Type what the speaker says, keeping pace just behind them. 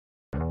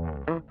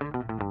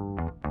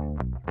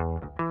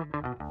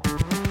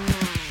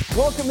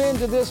Welcome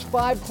into this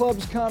Five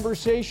Clubs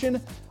conversation.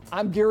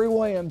 I'm Gary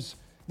Williams.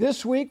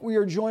 This week we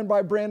are joined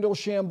by Brandel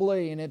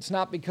Chamblee, and it's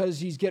not because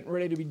he's getting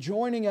ready to be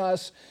joining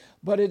us,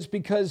 but it's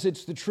because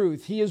it's the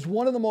truth. He is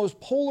one of the most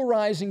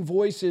polarizing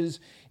voices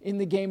in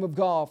the game of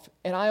golf,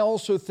 and I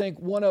also think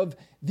one of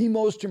the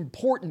most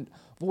important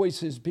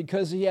voices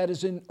because he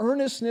has an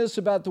earnestness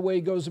about the way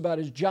he goes about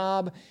his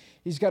job.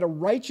 He's got a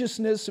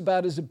righteousness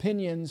about his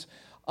opinions,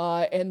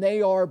 and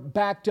they are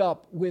backed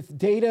up with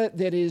data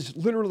that is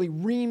literally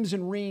reams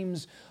and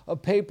reams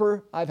of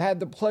paper. I've had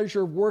the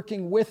pleasure of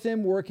working with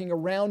him, working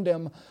around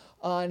him,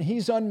 and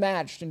he's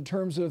unmatched in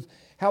terms of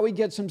how he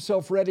gets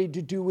himself ready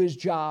to do his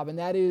job, and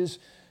that is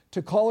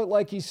to call it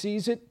like he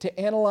sees it, to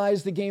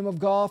analyze the game of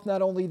golf,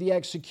 not only the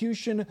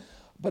execution,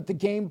 but the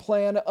game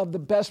plan of the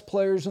best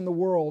players in the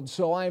world.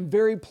 So I am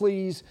very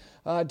pleased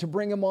to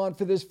bring him on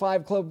for this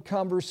Five Club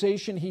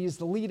conversation. He is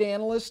the lead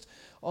analyst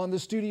on the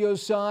studio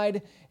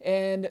side,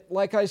 and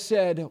like I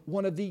said,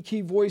 one of the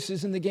key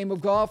voices in the game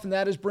of golf, and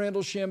that is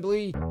Brandel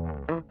Chamblee.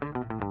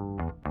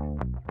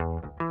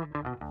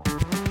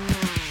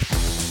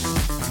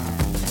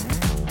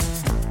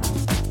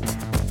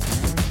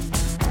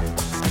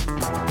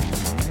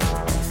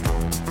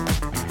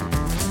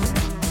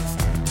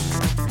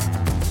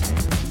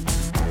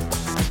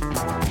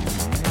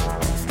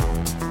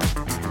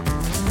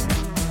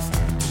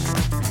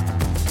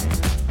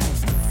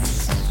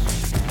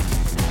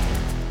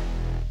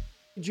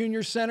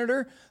 Junior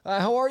Senator.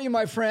 How are you,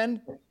 my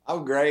friend?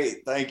 I'm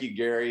great. Thank you,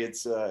 Gary.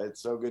 It's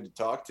so good to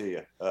talk to you.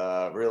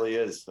 It really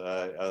is.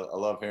 I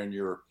love hearing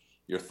your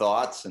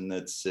thoughts, and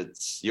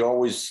it's you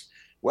always.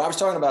 Well, I was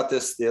talking about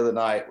this the other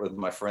night with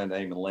my friend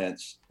Eamon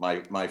Lynch,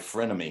 my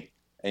frenemy,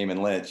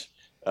 Eamon Lynch.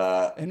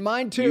 And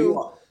mine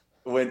too.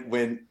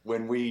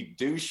 When we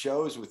do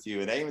shows with you,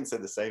 and Eamon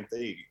said the same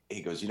thing.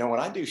 He goes, when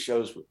I do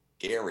shows with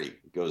Gary,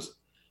 he goes,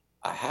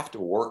 I have to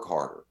work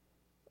harder.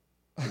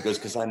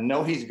 Because I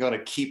know he's going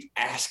to keep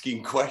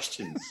asking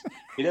questions.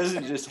 He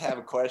doesn't just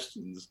have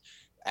questions,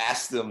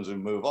 ask them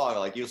and move on.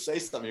 Like you'll say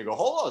something, you go,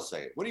 hold on a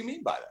second. What do you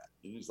mean by that?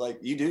 And he's like,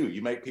 you do.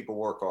 You make people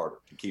work harder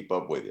to keep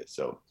up with you.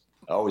 So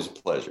always a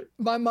pleasure.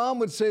 My mom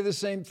would say the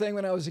same thing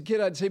when I was a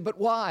kid. I'd say, but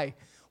why?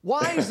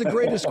 Why is the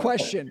greatest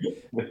question?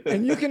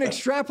 And you can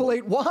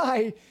extrapolate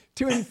why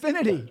to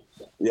infinity.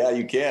 Yeah,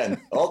 you can.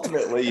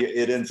 Ultimately,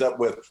 it ends up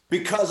with,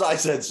 because I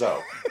said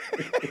so.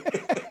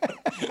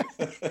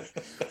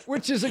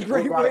 Which is a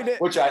great way to...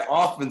 Which I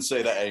often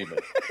say to Eamon.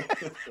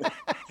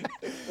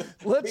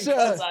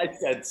 Because I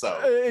said so.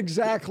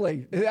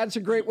 Exactly. That's a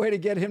great way to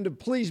get him to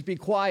please be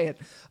quiet.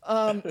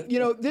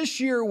 This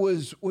year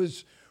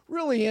was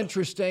really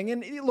interesting.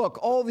 And look,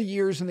 all the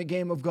years in the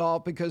game of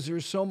golf, because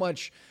there's so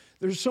much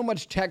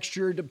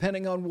texture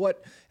depending on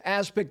what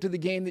aspect of the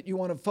game that you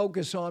want to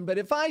focus on. But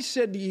if I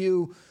said to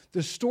you,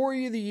 the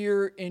story of the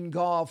year in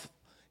golf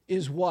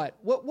is what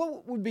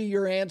would be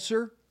your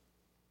answer?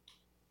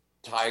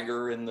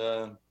 Tiger in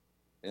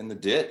the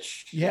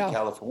ditch in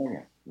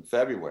California in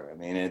February. I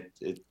mean,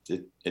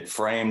 it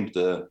framed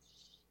the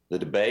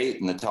debate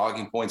and the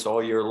talking points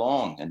all year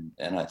long,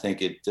 and I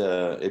think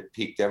it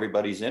piqued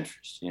everybody's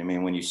interest. I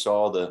mean, when you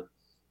saw the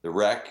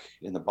wreck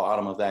in the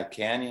bottom of that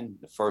canyon,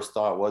 the first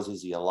thought was,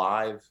 is he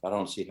alive? I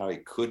don't see how he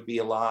could be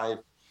alive.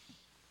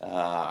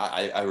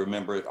 I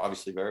remember it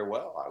obviously very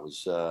well.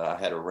 I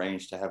had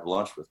arranged to have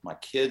lunch with my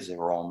kids. They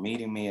were all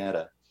meeting me at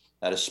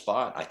a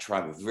spot. I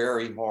try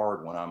very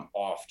hard when I'm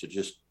off to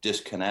just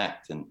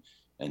disconnect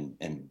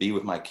and be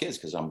with my kids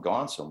because I'm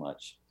gone so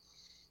much.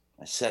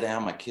 I sat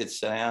down, my kids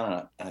sat down,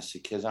 and I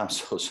said, kids, I'm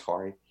so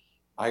sorry.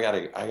 I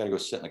gotta go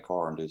sit in the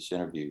car and do this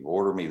interview.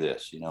 Order me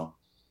this,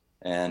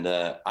 And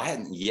I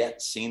hadn't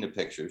yet seen the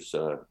pictures.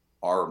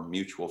 Our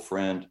mutual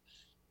friend,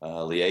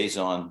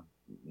 liaison,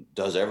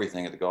 does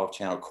everything at the Golf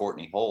Channel,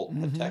 Courtney Holt,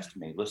 had texted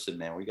me, listen,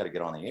 man, we got to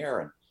get on the air.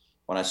 And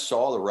when I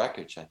saw the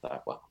wreckage, I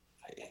thought, well,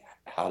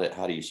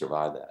 how do you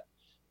survive that?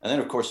 And then,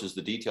 of course, as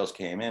the details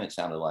came in, it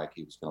sounded like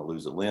he was going to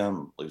lose a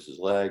limb, lose his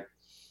leg.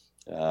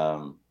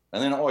 And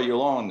then all year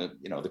long,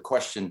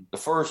 the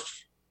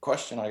first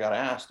question I got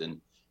asked in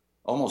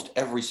almost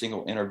every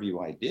single interview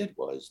I did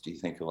was, do you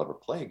think he'll ever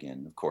play again?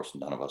 And of course,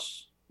 none of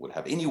us would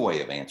have any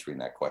way of answering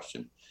that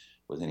question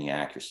with any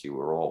accuracy.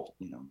 We're all,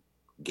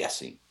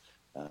 guessing.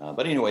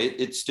 But anyway,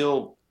 it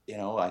still,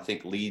 I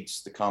think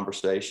leads the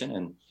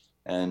conversation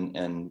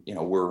and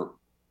we're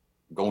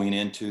going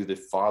into the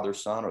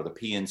father-son, or the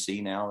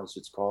PNC now, as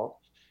it's called,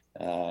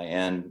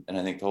 and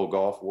I think the whole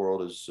golf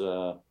world is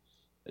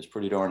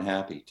pretty darn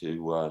happy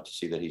to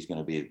see that he's going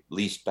to be at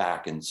least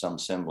back in some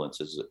semblance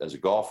as a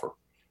golfer,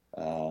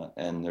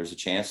 and there's a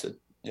chance that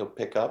he'll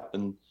pick up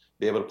and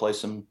be able to play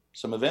some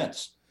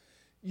events.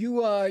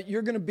 You're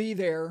going to be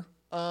there,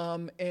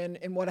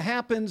 and what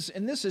happens,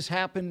 and this has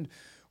happened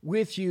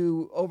with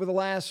you over the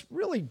last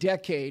really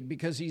decade,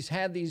 because he's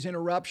had these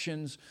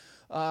interruptions.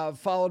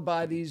 Followed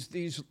by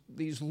these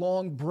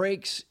long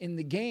breaks in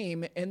the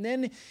game, and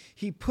then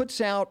he puts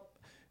out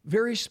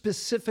very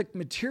specific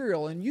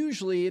material, and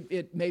usually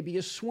it may be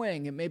a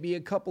swing, it may be a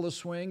couple of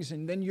swings,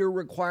 and then you're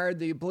required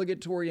the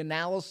obligatory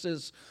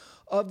analysis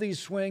of these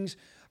swings.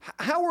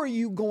 How are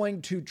you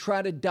going to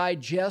try to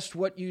digest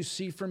what you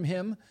see from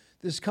him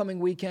this coming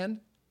weekend?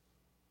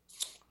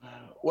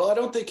 Well, I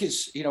don't think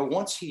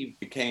once he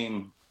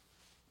became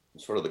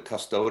sort of the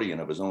custodian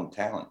of his own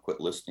talent, quit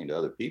listening to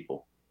other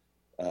people,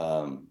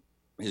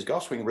 his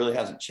golf swing really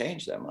hasn't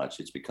changed that much.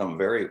 It's become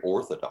very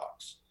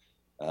orthodox,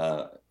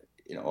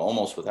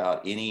 almost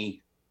without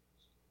any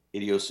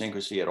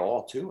idiosyncrasy at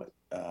all to it.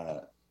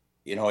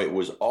 It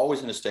was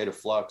always in a state of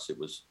flux.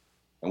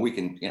 And we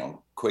can,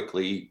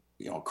 quickly,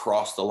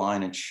 cross the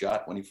line and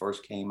shut when he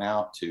first came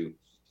out, to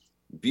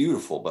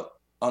beautiful, but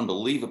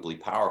unbelievably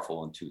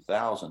powerful in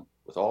 2000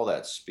 with all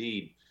that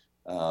speed,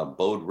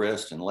 bowed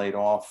wrist and laid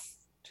off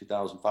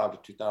 2005 to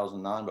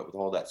 2009, but with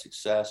all that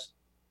success,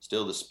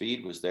 still the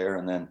speed was there,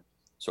 and then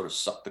sort of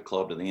sucked the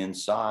club to the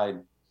inside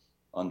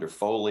under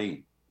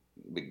Foley,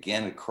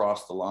 began to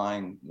cross the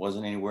line,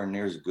 wasn't anywhere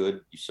near as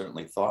good, you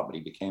certainly thought, but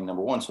he became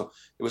number one. So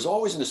it was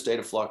always in a state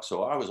of flux.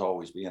 So I was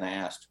always being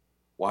asked,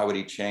 why would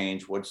he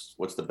change?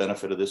 What's the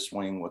benefit of this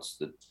swing? What's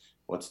the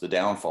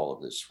downfall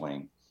of this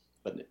swing?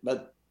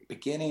 But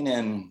beginning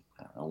in,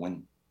 I don't know,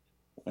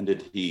 when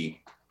did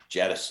he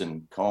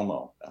jettison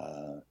Como?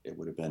 It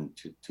would have been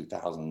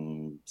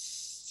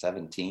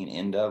 2017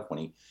 end of, when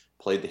he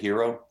played the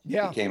Hero.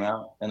 Yeah. He came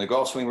out, and the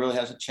golf swing really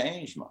hasn't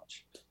changed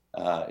much.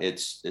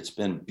 It's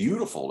been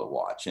beautiful to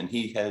watch, and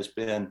he has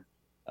been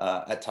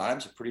at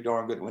times a pretty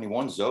darn good. When he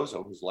won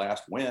Zozo, his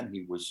last win,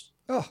 it was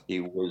a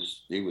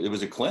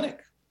clinic.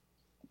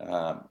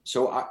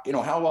 So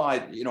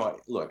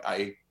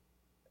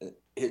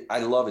I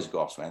love his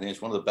golf swing. I think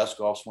it's one of the best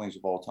golf swings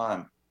of all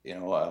time.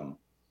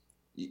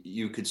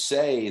 You could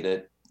say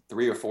that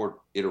 3 or 4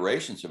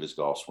 iterations of his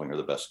golf swing are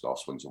the best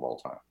golf swings of all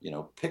time.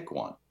 Pick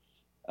one.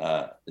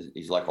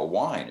 He's like a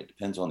wine. It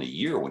depends on the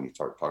year when you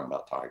start talking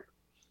about Tiger.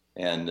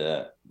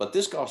 But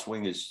this golf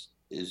swing is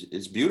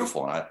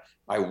beautiful. And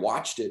I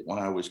watched it when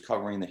I was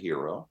covering the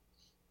Hero.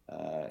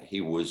 I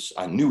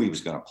knew he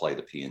was going to play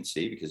the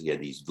PNC because he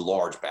had these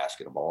large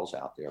basket of balls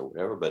out there or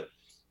whatever, but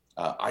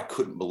I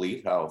couldn't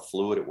believe how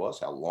fluid it was,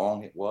 how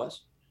long it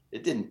was.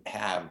 It didn't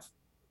have,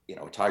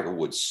 Tiger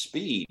Woods'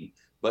 speed,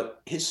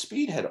 but his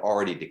speed had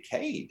already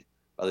decayed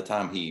by the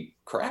time he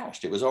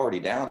crashed. It was already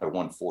down to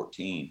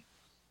 114,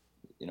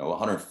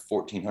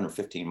 114,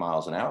 115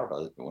 miles an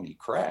hour when he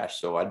crashed.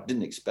 So I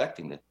didn't expect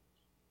him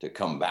to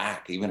come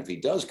back. Even if he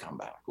does come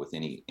back with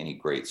any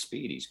great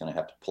speed, he's going to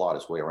have to plot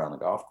his way around the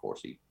golf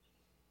course.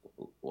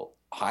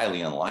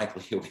 Highly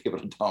unlikely he'll be able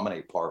to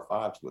dominate par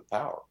fives with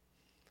power.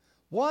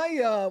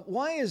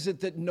 Why is it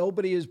that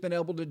nobody has been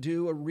able to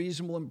do a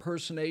reasonable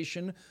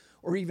impersonation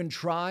or even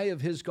try of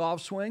his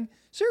golf swing?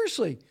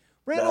 Seriously,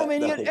 Randall,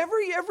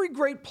 every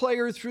great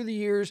player through the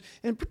years,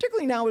 and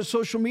particularly now with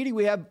social media,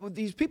 we have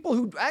these people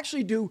who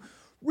actually do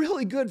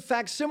really good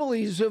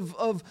facsimiles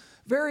of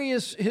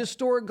various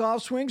historic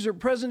golf swings or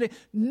present day.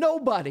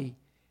 Nobody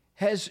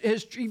has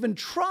even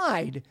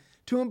tried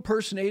to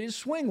impersonate his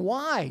swing.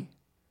 Why?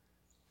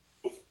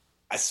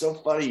 It's so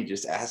funny you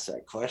just asked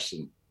that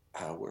question.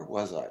 Where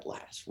was I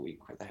last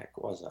week? Where the heck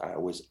was I? I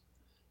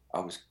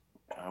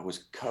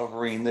was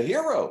covering the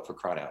Hero, for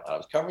crying out loud. I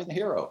was covering the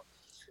Hero.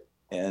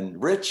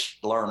 And Rich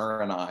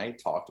Lerner and I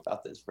talked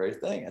about this very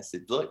thing. I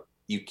said, look,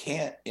 you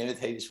can't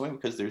imitate his swing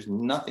because there's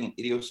nothing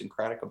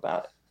idiosyncratic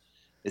about it.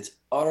 It's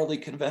utterly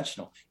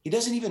conventional. He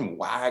doesn't even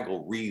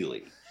waggle,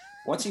 really.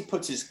 Once he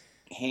puts his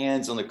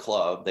hands on the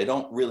club, they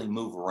don't really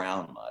move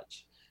around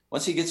much.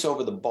 Once he gets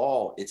over the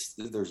ball,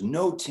 there's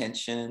no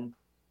tension.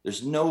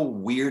 There's no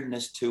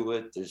weirdness to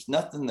it. There's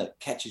nothing that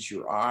catches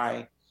your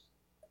eye.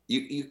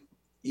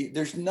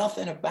 There's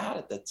nothing about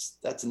it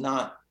that's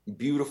not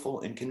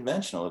beautiful and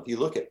conventional. If you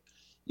look at,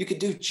 you could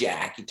do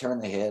Jack, you turn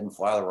the head and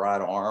fly the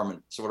right arm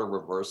and sort of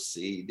reverse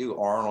C. You do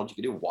Arnold, you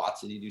could do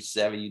Watson, you do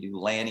Seve, you do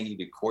Lanny, you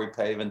do Corey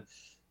Pavin.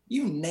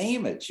 You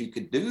name it, you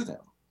could do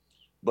them.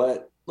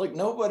 But like,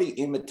 nobody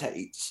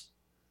imitates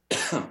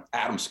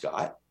Adam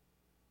Scott.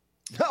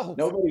 No.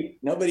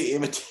 Nobody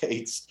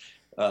imitates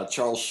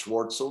Charles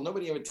Schwartzel.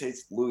 Nobody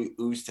imitates Louis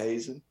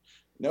Oosthuizen.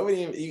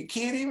 You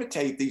can't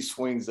imitate these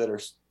swings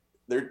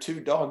they're too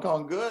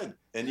doggone good,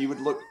 and you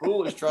would look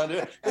foolish trying to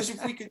do it. Because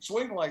if we could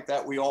swing like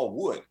that, we all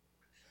would.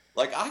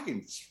 Like, I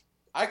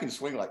can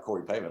swing like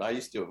Corey Pavin. I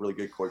used to do a really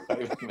good Corey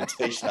Pavin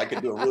imitation. I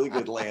could do a really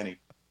good Lanny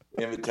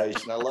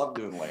imitation. I love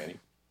doing Lanny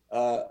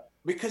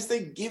because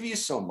they give you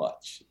so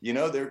much.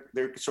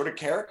 They're sort of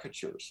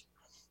caricatures.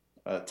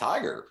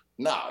 Tiger,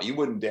 no, you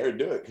wouldn't dare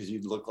do it because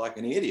you'd look like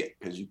an idiot,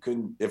 because you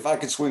couldn't. If I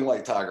could swing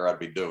like Tiger, I'd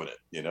be doing it.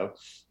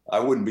 I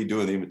wouldn't be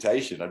doing the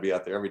imitation. I'd be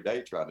out there every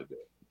day trying to do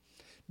it.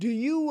 Do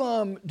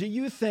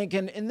you think,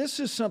 and this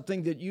is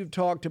something that you've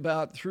talked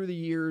about through the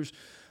years,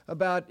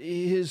 about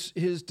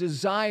his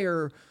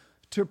desire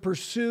to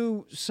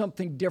pursue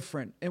something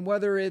different, and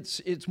whether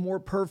it's more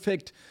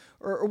perfect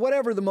or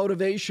whatever the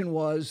motivation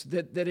was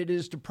that it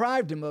has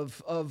deprived him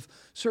of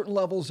certain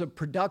levels of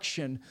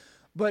production,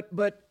 but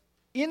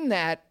in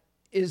that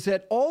is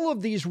that all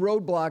of these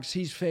roadblocks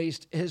he's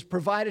faced has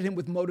provided him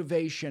with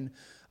motivation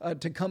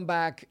to come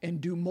back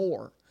and do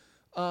more.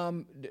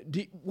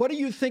 What do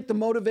you think the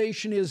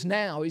motivation is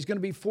now? He's going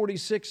to be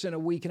 46 in a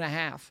week and a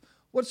half.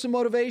 What's the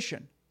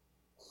motivation?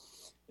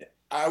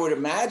 I would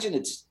imagine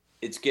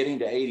it's getting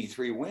to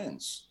 83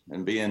 wins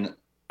and being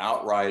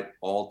outright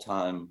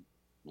all-time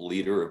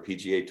leader of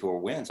PGA Tour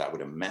wins. I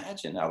would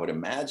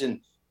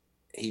imagine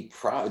he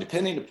probably,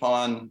 depending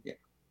upon,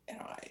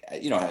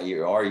 you know how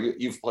you are.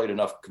 You've played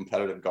enough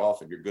competitive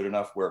golf and you're good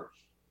enough where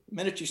the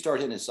minute you start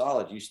hitting it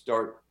solid, you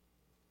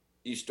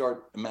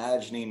start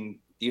imagining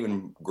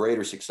even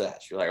greater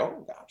success. You're like,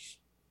 oh gosh,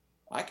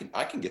 I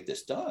can get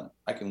this done.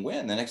 I can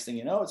win. The next thing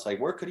you know, it's like,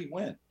 where could he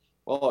win?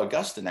 Well,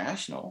 Augusta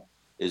National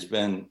has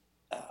been,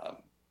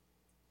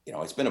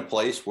 it's been a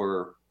place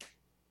where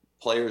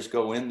players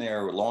go in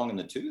there long in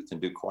the tooth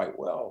and do quite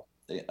well.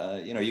 You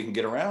can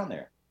get around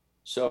there.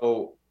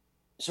 So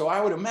I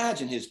would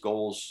imagine his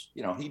goals,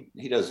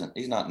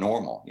 he's not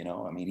normal,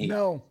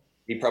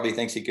 he probably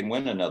thinks he can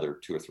win another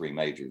 2 or 3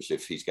 majors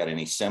if he's got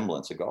any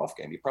semblance of golf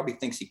game. He probably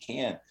thinks he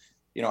can.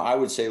 I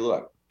would say,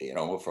 look,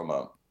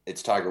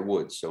 it's Tiger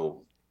Woods.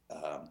 So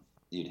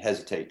you'd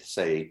hesitate to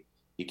say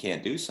he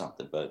can't do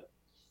something, but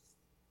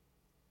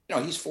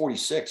he's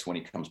 46 when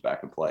he comes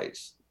back and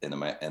plays in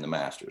the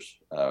Masters.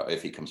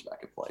 If he comes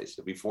back and plays,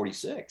 he'll be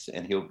 46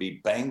 and he'll be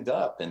banged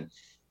up. And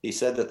he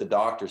said that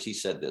he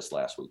said this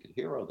last week at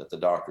Hero, that the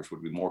doctors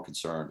would be more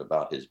concerned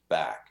about his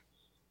back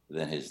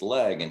than his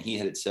leg. And he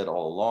had said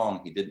all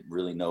along, he didn't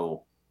really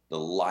know the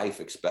life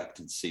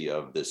expectancy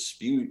of this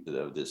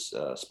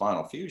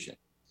spinal fusion.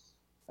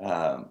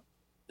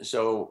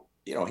 So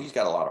he's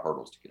got a lot of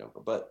hurdles to get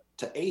over, but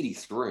to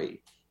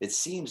 83, it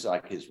seems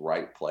like his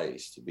right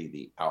place to be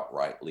the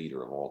outright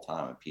leader of all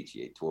time in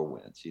PGA Tour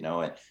wins,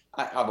 and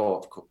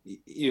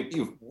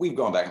we've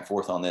gone back and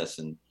forth on this.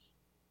 And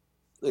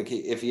look,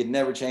 if he had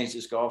never changed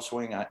his golf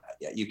swing,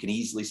 you can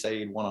easily say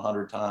he'd won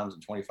 100 times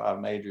and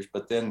 25 majors.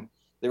 But then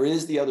there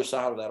is the other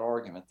side of that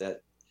argument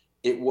that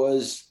it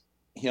was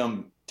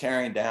him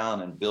tearing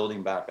down and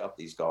building back up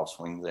these golf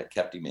swings that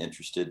kept him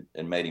interested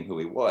and made him who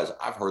he was.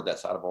 I've heard that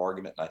side of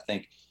argument, and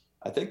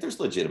I think there's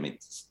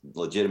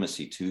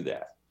legitimacy to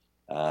that.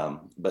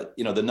 But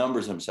the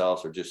numbers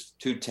themselves are just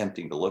too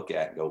tempting to look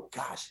at and go,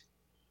 gosh,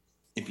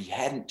 if he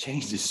hadn't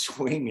changed his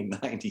swing in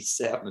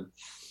 97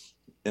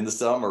 in the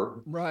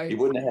summer, right, he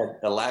wouldn't have had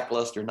a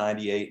lackluster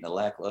 98 and a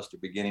lackluster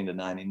beginning to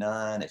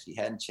 99. If he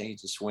hadn't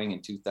changed his swing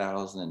in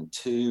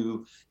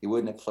 2002, he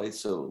wouldn't have played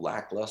so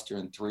lackluster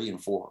in 3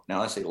 and 4.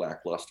 Now I say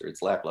lackluster,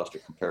 it's lackluster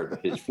compared to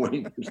his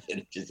winning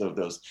percentages of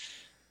those.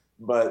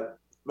 But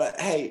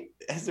hey,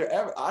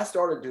 I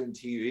started doing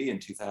TV in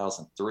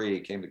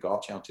 2003, came to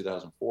Golf Channel in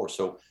 2004.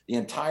 So the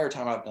entire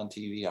time I've done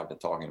TV, I've been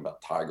talking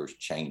about Tiger's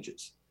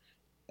changes.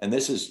 And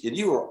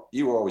you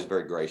were always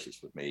very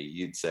gracious with me.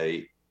 You'd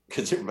say,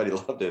 because everybody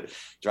loved to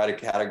try to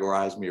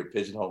categorize me or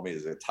pigeonhole me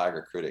as a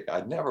Tiger critic. I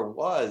never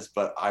was,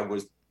 but I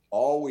was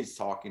always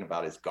talking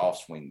about his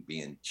golf swing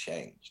being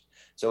changed.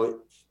 So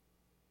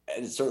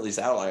it certainly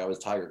sounded like I was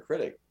a Tiger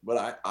critic,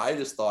 but I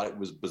just thought it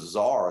was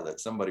bizarre that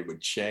somebody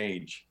would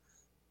change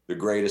the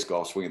greatest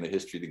golf swing in the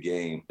history of the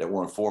game that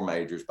won 4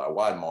 majors by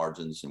wide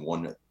margins and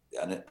won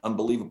an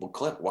unbelievable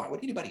clip. Why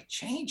would anybody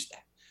change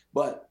that?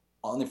 But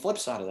on the flip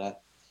side of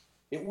that,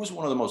 it was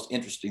one of the most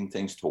interesting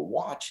things to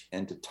watch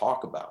and to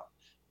talk about,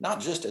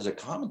 not just as a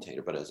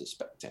commentator, but as a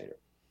spectator.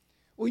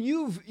 Well,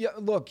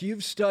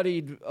 you've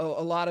studied a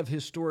lot of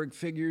historic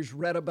figures,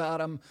 read about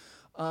them.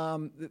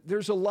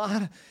 There's a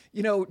lot,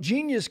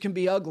 genius can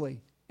be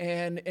ugly.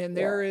 And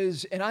there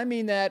is, and I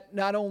mean that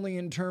not only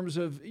in terms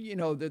of,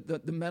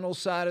 the mental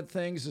side of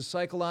things, the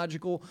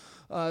psychological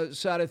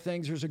side of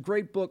things. There's a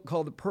great book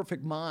called The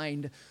Perfect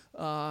Mind,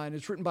 and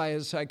it's written by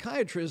a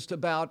psychiatrist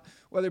about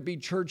whether it be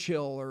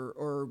Churchill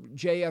or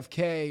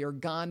JFK or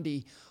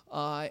Gandhi,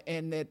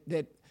 and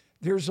that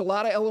there's a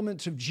lot of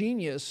elements of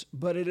genius,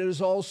 but it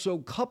is also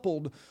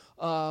coupled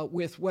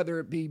with whether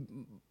it be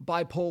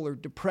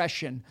bipolar,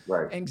 depression,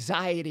 right,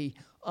 anxiety.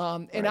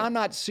 And right. I'm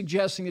not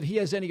suggesting that he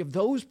has any of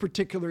those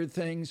particular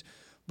things,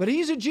 but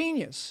he's a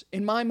genius.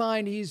 In my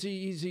mind, he's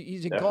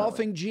a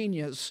golfing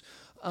genius.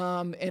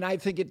 And I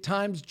think at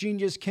times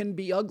genius can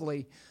be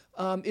ugly.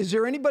 Is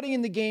there anybody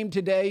in the game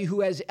today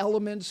who has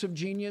elements of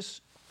genius?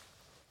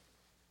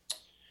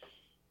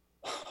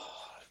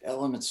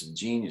 Elements of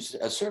genius.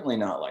 Certainly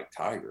not like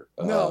Tiger.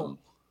 No.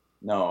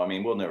 No, I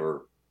mean, we'll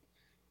never,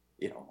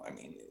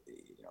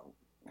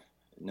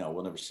 no,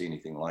 we'll never see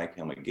anything like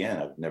him again.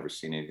 I've never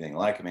seen anything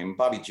like him. I mean,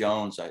 Bobby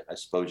Jones, I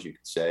suppose you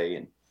could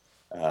say,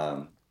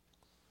 and,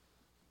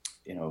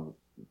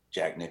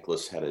 Jack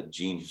Nicklaus had a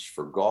genius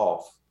for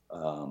golf.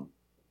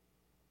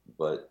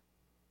 But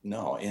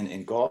no,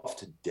 in golf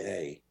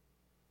today,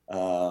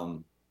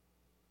 I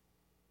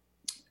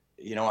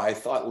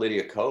thought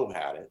Lydia Ko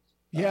had it.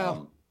 Yeah.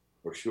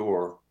 For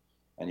sure.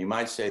 And you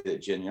might say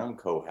that Jin Young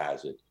Ko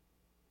has it.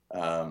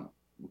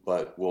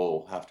 But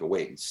we'll have to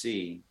wait and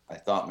see. I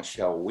thought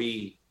Michelle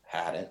Wie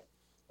had it.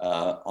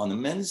 On the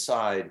men's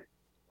side,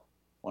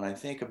 when I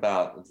think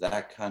about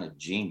that kind of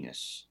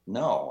genius,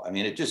 no. I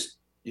mean, it just,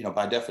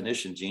 by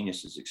definition,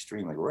 genius is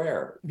extremely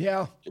rare.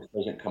 Yeah. It just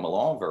doesn't come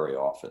along very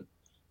often.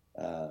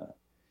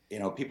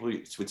 people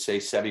would say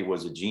Seve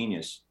was a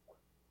genius.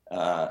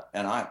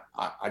 And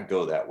I'd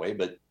go that way,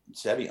 but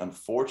Seve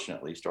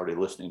unfortunately started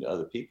listening to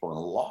other people and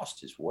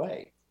lost his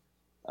way.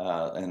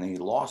 And he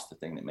lost the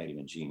thing that made him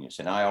a genius.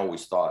 And I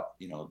always thought,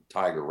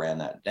 Tiger ran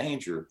that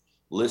danger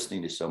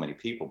listening to so many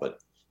people, but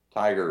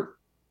Tiger,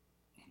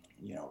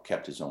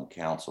 kept his own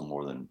counsel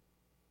more than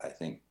I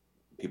think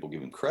people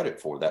give him credit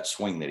for. That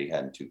swing that he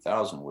had in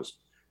 2000 was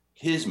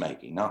his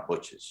making, not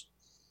Butch's.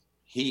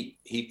 He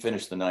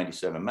finished the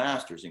 97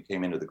 Masters and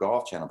came into the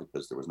Golf Channel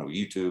because there was no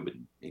YouTube,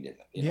 and he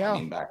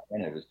didn't, back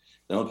then it was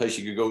the only place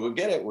you could go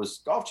get it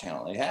was Golf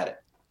Channel. They had it.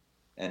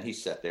 And he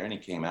sat there and he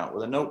came out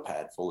with a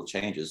notepad full of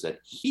changes that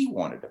he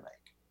wanted to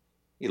make.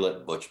 He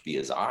let Butch be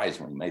his eyes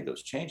when he made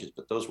those changes,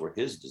 but those were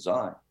his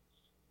design.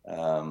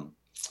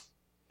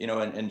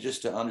 And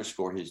just to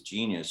underscore his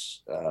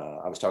genius,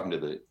 I was talking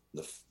to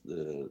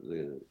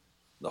the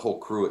whole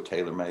crew at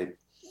TaylorMade.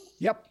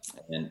 Yep.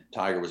 And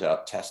Tiger was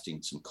out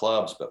testing some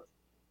clubs, but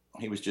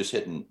he was just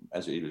hitting,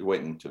 as he was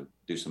waiting to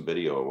do some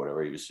video or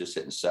whatever, he was just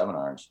hitting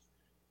 7-irons.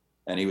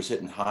 And he was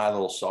hitting high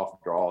little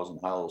soft draws and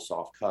high little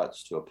soft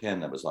cuts to a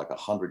pin that was like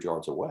 100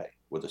 yards away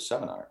with a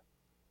 7-iron.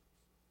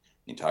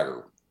 And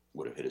Tiger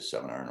would have hit his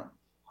 7-iron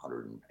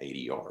 180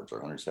 yards or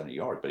 170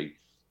 yards, but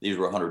these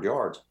were 100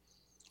 yards.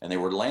 And they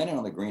were landing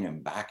on the green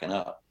and backing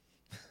up.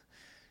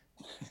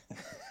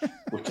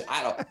 Which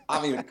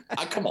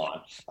come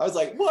on. I was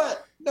like,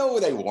 what? No,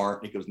 they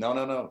weren't. He goes,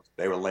 no.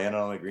 They were landing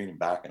on the green and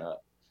backing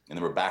up. And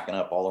they were backing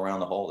up all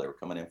around the hole. They were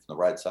coming in from the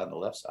right side and the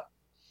left side.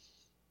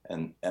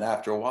 And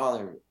after a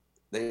while,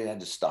 they had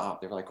to stop.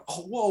 They were like,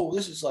 oh, whoa,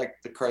 this is like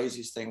the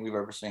craziest thing we've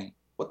ever seen.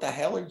 What the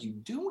hell are you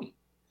doing?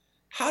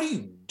 How do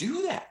you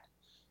do that?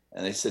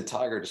 And they said,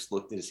 Tiger just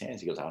looked at his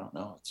hands. He goes, I don't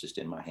know. It's just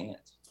in my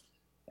hands.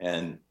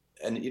 And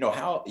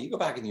how you go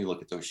back and you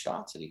look at those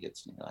shots that he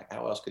hits and you're like,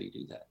 how else could he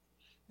do that?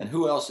 And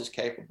who else is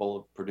capable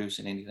of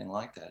producing anything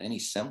like that? Any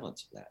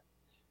semblance of that?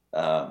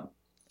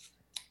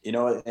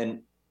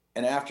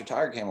 And after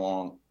Tiger came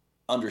along,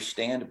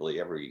 understandably,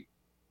 every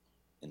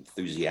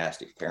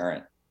enthusiastic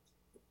parent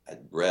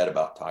had read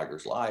about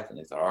Tiger's life, and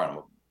they thought, all right, and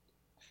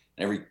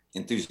every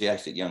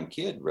enthusiastic young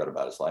kid read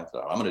about his life,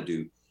 thought, I'm going to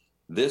do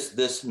this,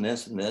 this, and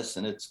this, and this,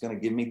 and it's going to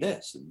give me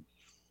this.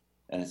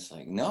 And it's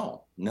like,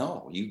 no,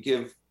 you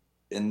give,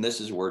 and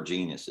this is where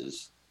genius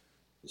is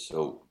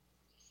so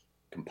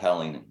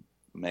compelling and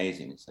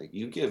amazing. It's like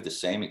you give the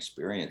same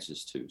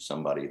experiences to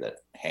somebody that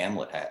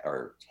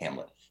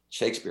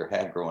Shakespeare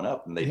had growing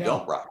up, and they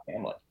don't write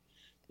Hamlet.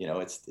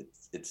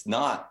 It's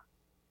not,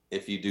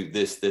 if you do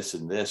this, this,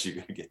 and this, you're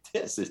going to get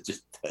this.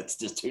 That's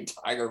just who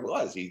Tiger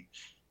was.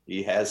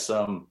 He has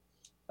some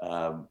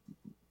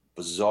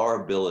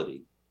bizarre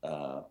ability,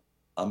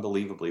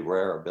 unbelievably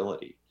rare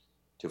ability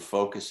to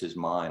focus his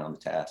mind on the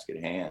task at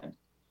hand,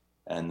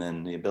 and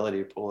then the ability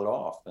to pull it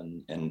off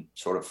and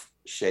sort of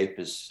shape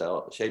his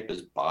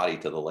body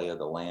to the lay of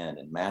the land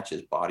and match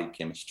his body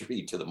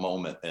chemistry to the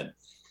moment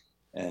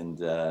and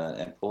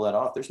pull that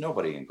off. There's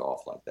nobody in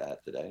golf like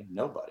that today.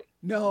 Nobody.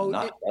 No,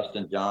 not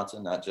Justin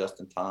Johnson, not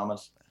Justin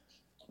Thomas,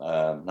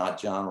 not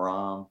Jon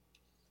Rahm,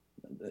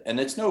 and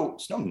it's no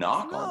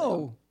knock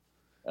on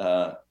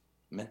them.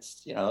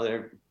 It's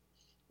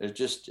it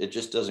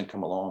just doesn't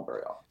come along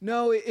very often.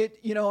 No,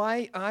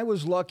 I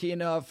was lucky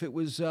enough. It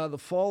was the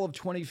fall of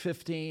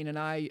 2015, and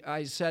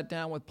I sat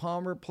down with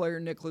Palmer, Player,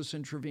 Nicklaus,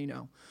 and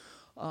Trevino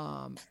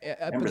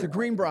at the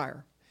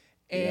Greenbrier,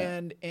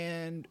 and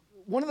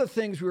one of the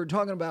things we were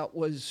talking about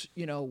was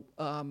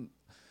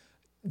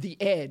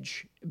the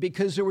edge,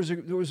 because there was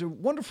a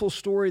wonderful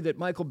story that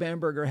Michael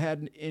Bamberger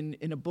had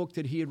in a book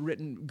that he had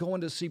written,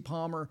 going to see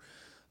Palmer.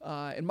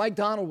 And Mike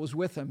Donald was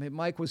with him. And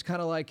Mike was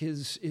kind of like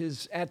his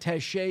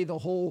attaché the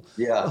whole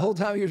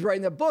time he was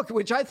writing that book,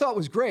 which I thought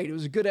was great. It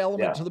was a good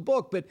element to the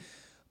book. But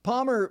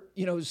Palmer,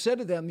 said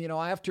to them,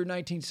 after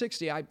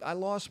 1960, I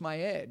lost my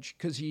edge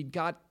because he had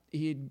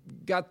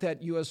got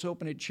that U.S.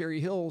 Open at Cherry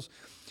Hills.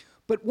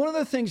 But one of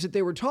the things that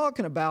they were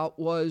talking about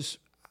was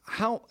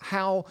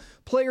how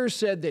players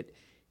said that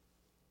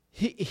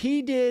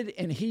he did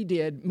and he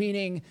did,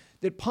 meaning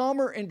that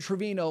Palmer and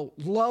Trevino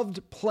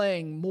loved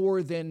playing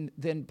more than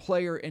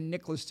Player and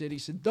Nicklaus did. He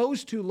said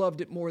those two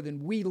loved it more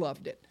than we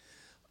loved it,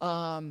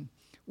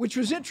 which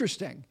was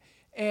interesting.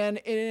 And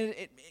and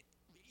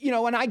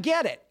I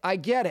get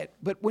it.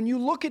 But when you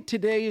look at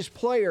today's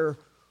player,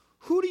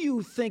 who do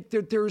you think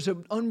that there's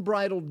an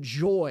unbridled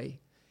joy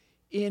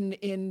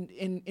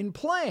in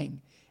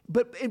playing?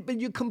 But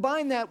you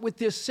combine that with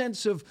this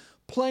sense of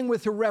playing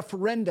with a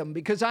referendum,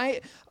 because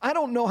I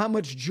don't know how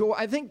much joy.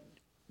 I think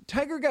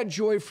Tiger got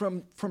joy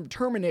from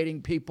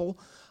terminating people.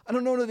 I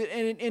don't know that,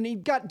 and he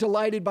got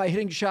delighted by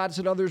hitting shots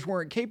that others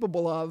weren't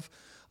capable of.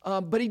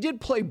 But he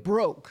did play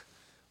broke.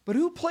 But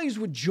who plays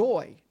with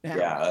joy now?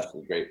 Yeah, that's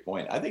a great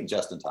point. I think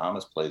Justin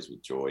Thomas plays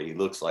with joy. He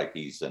looks like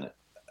he's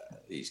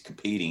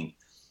competing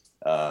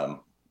for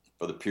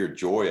the pure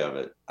joy of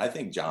it. I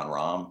think Jon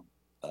Rahm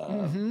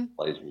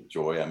plays with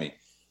joy. I mean,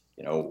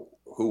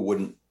 who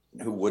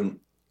wouldn't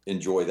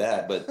enjoy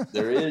that? But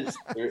there is,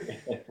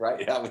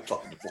 right? I would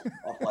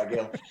like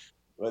him.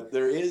 but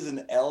there is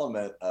an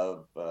element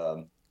of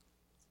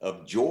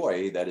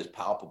joy that is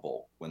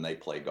palpable when they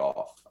play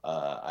golf.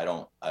 I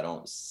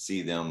don't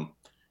see them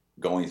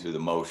going through the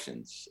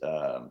motions.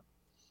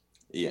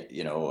 Yeah,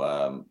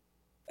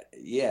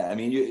 I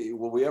mean,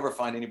 will we ever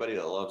find anybody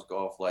that loves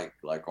golf like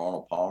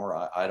Arnold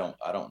Palmer? I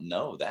don't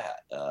know that.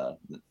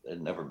 There's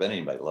never been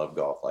anybody that loved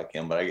golf like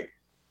him. But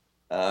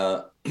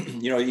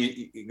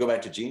you go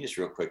back to Genius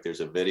real quick. There's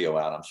a video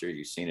out, I'm sure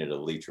you've seen it,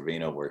 of Lee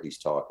Trevino, where he's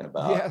talking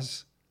about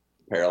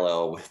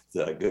parallel with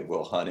Good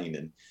Will Hunting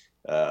and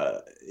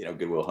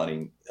Good Will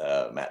Hunting,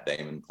 Matt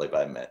Damon, played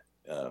by Matt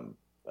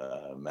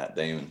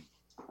Damon,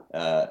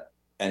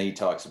 and he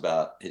talks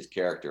about his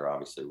character.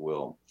 Obviously,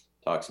 Will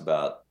talks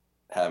about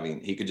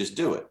he could just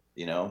do it.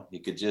 He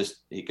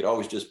could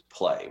always just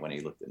play when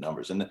he looked at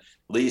numbers. And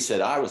Lee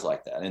said, I was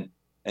like that. And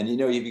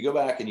if you go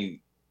back and you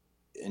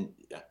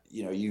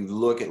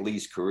look at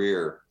Lee's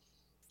career,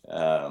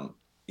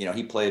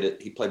 he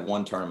played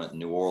one tournament in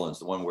New Orleans,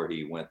 the one where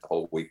he went the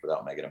whole week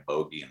without making a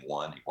bogey and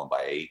won. He won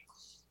by 8.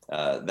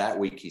 That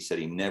week, he said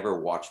he never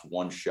watched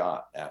one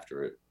shot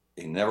after it.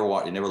 He never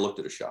looked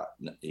at a shot.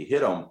 He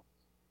hit them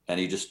and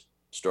he just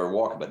started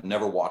walking, but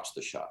never watched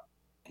the shot.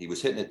 He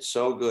was hitting it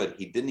so good,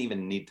 he didn't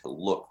even need to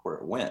look where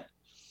it went.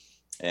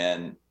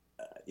 And,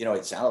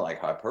 it sounded like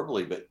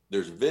hyperbole, but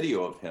there's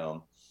video of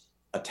him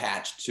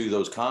attached to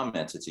those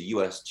comments. It's a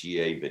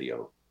USGA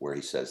video where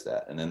he says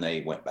that. And then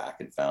they went back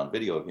and found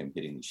video of him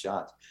hitting these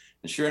shots.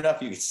 And sure enough,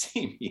 you can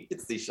see him, he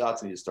hits these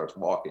shots and he just starts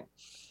walking.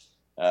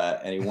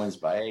 And he wins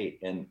by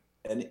 8. And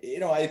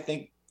I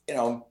think,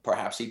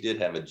 perhaps he did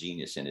have a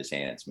genius in his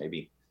hands.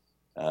 Maybe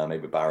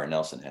Byron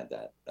Nelson had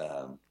that.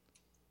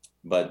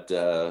 But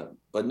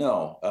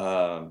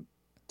no,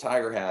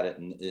 Tiger had it.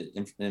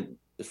 And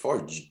as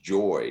far as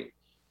joy,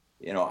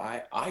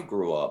 I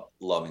grew up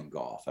loving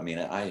golf. I mean,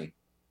 I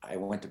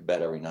went to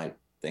bed every night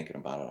thinking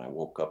about it. I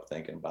woke up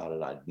thinking about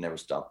it. I'd never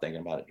stopped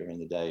thinking about it during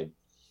the day.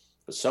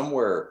 But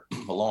somewhere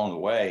along the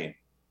way,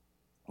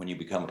 when you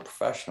become a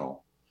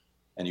professional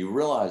and you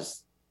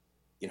realize,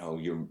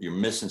 you're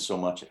missing so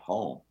much at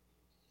home.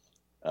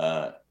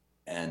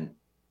 And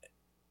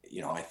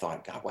I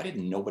thought, God, why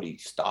didn't nobody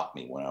stop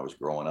me when I was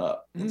growing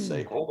up and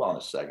say, hold on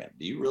a second,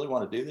 do you really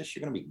want to do this?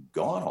 You're going to be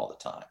gone all the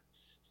time.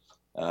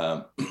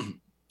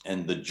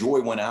 And the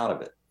joy went out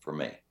of it for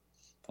me.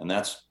 And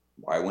that's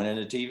why I went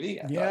into TV.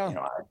 I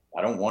thought,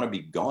 I don't want to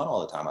be gone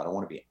all the time. I don't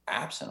want to be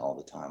absent all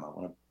the time. I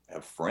want to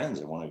have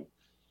friends. I want to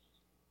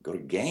go to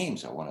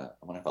games. I want to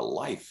have a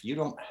life. You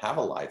don't have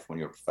a life when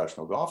you're a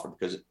professional golfer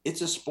because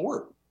it's a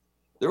sport.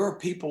 There are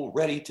people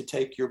ready to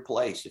take your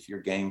place if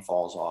your game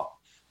falls off.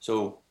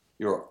 So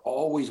you're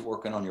always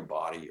working on your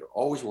body. You're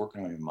always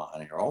working on your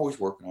mind. You're always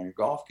working on your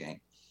golf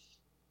game.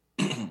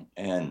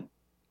 And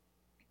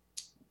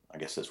I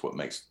guess that's what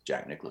makes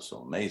Jack Nicklaus so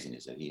amazing,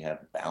 is that he had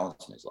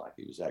balance in his life.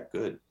 He was that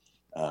good.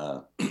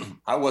 I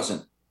was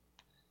a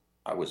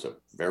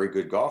very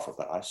good golfer,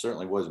 but I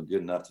certainly wasn't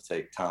good enough to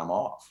take time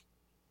off.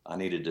 I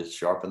needed to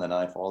sharpen the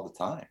knife all the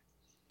time.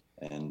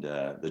 And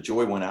the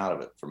joy went out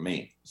of it for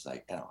me. It's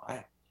like,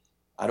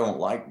 I don't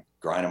like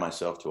grinding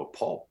myself to a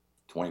pulp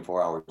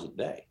 24 hours a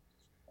day.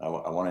 I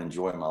want to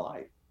enjoy my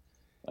life.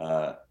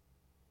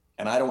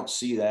 And I don't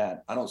see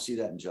that. I don't see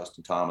that in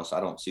Justin Thomas. I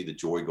don't see the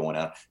joy going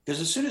out,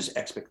 because as soon as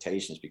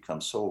expectations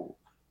become so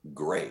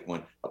great,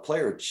 when a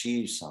player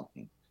achieves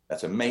something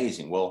that's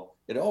amazing, well,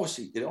 it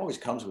always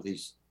comes with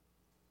these,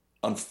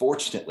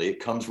 unfortunately,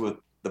 it comes with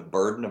the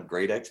burden of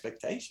great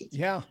expectations.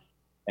 Yeah.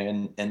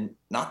 And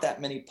not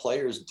that many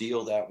players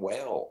deal that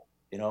well.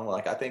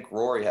 Like I think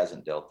Rory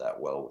hasn't dealt that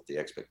well with the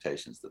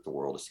expectations that the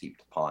world has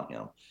heaped upon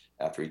him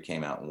after he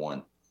came out and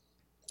won.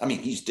 I mean,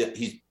 he's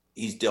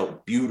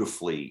dealt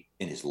beautifully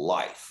in his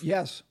life.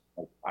 Yes.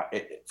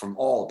 From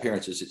all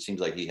appearances, it seems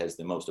like he has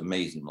the most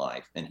amazing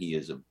life, and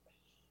he's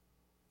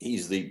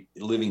the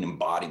living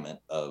embodiment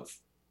of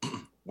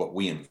what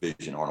we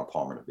envision Arnold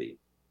Palmer to be,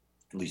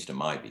 at least in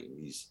my view.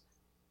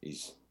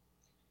 He's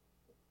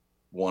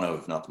one of,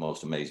 if not the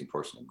most amazing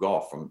person in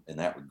golf in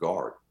that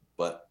regard.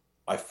 But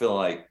I feel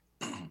like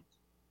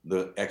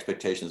the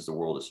expectations the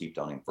world has heaped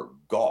on him for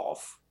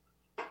golf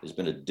has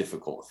been a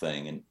difficult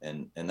thing,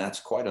 and that's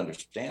quite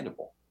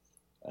understandable.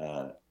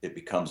 It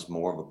becomes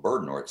more of a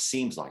burden, or it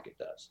seems like it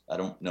does. I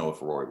don't know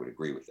if Rory would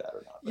agree with that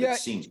or not, but it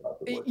seems like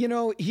it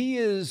would. He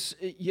is,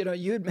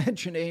 you had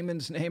mentioned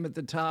Eamon's name at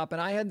the top,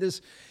 and I had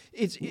this,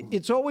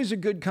 it's always a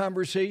good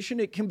conversation.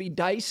 It can be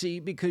dicey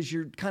because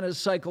you're kind of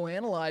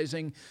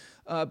psychoanalyzing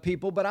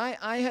people, but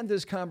I had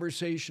this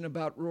conversation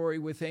about Rory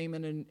with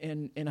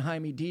Eamon and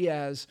Jaime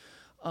Diaz.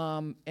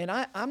 And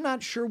I'm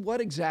not sure what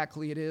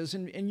exactly it is.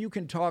 And you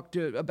can talk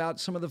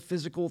about some of the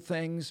physical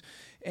things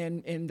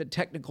and the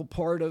technical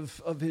part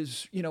of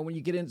his, when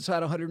you get inside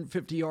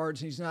 150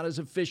 yards and he's not as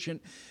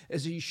efficient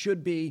as he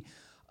should be.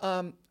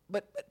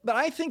 But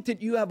I think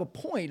that you have a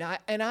point.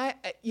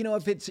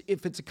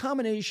 If it's a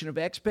combination of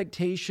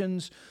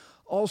expectations,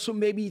 also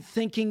maybe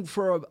thinking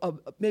for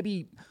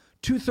maybe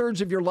 2/3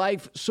 of your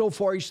life so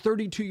far, he's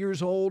 32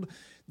 years old,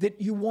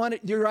 that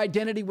your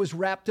identity was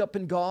wrapped up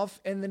in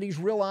golf, and then he's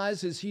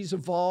realized as he's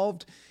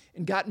evolved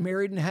and got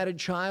married and had a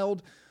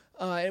child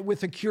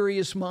with a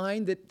curious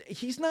mind, that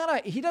he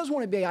doesn't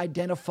want to be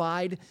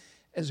identified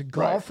as a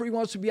golfer. Right. He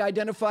wants to be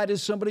identified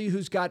as somebody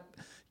who's got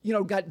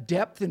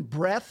depth and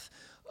breadth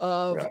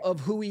of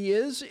who he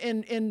is.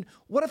 And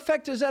what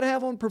effect does that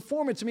have on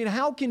performance? I mean,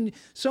 how can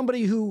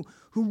somebody who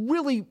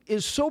really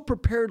is so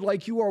prepared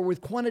like you are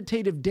with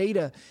quantitative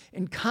data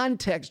and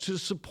context to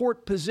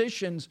support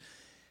positions,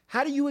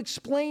 how do you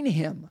explain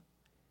him?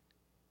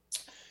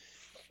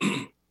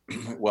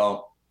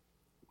 Well,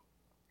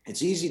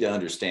 it's easy to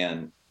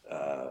understand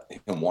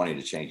him wanting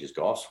to change his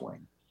golf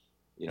swing.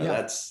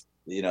 That's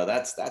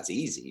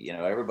easy.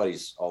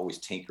 Everybody's always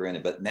tinkering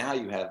it, but now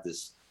you have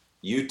this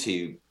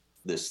YouTube,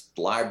 this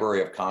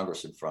Library of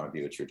Congress in front of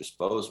you at your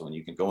disposal, and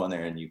you can go in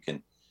there and you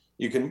can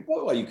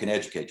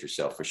educate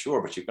yourself for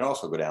sure, but you can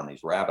also go down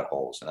these rabbit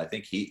holes. And I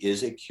think he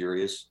has a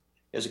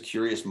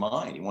curious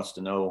mind. He wants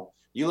to know.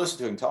 You listen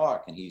to him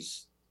talk, and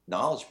he's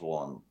knowledgeable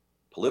on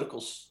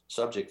political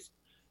subjects,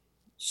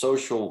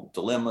 social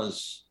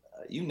dilemmas,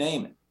 you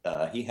name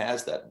it. He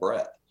has that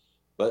breadth.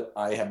 But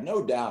I have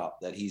no doubt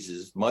that he's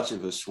as much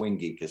of a swing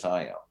geek as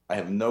I am. I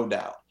have no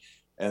doubt.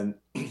 And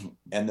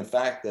the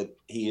fact that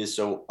he is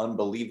so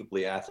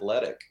unbelievably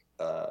athletic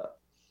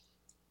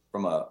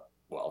from a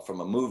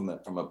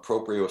movement, from a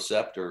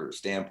proprioceptor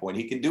standpoint,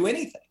 he can do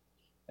anything.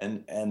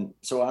 And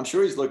so I'm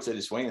sure he's looked at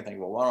his swing and think,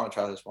 well, why don't I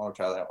try this? Why don't I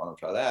try that? Why don't I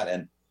try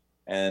that?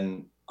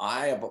 And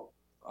I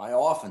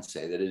often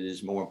say that it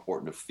is more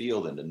important to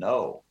feel than to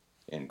know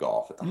in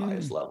golf at the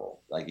highest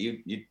level. Like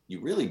you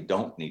really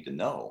don't need to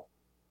know.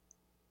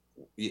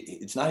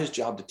 It's not his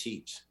job to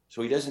teach.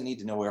 So he doesn't need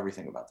to know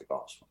everything about the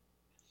golf swing.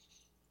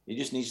 He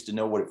just needs to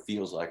know what it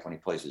feels like when he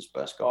plays his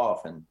best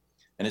golf. And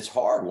it's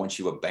hard once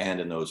you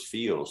abandon those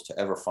fields to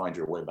ever find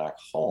your way back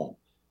home.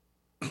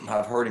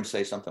 I've heard him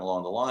say something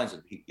along the lines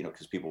of,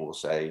 because people will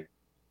say,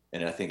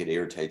 and I think it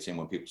irritates him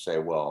when people say,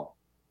 well,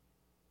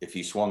 if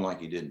you swung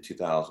like you did in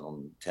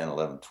 2010,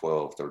 11,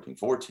 12, 13,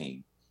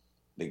 14,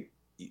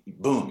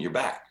 boom, you're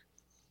back.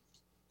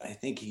 I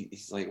think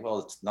he's like, well,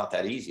 it's not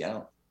that easy.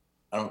 I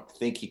don't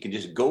think he can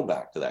just go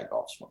back to that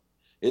golf swing.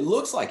 It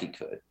looks like he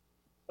could,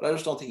 but I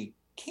just don't think he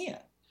can.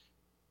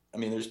 I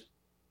mean,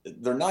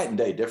 there are night and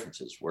day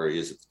differences where he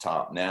is at the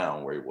top now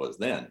and where he was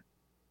then.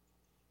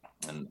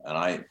 And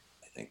I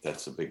think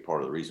that's a big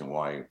part of the reason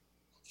why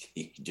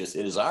he just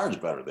hit his irons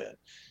better then.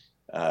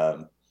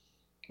 But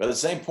at the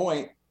same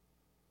point,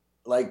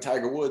 like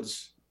Tiger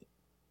Woods,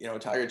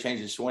 Tiger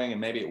changed his swing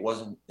and maybe it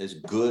wasn't as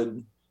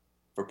good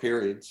for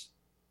periods.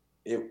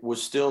 It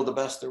was still the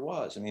best there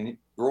was. I mean,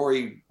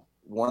 Rory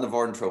won the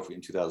Varden Trophy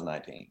in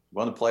 2019,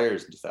 won the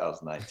Players in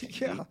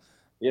 2019.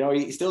 Yeah.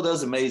 He still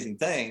does amazing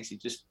things.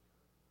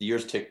 The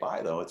years tick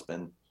by, though. It's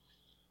been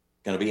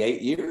going to be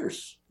 8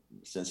 years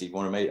since he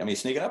won a major. I mean,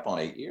 sneaking up on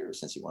 8 years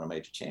since he won a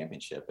major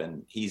championship.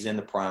 And he's in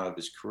the prime of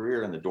his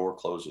career, and the door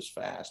closes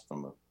fast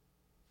from a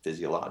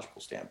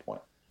physiological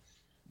standpoint.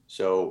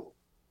 So,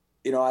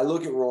 I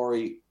look at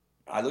Rory,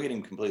 I look at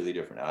him completely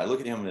different now. I look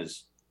at him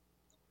as,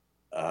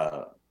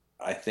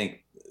 I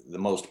think, the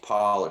most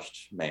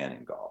polished man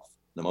in golf,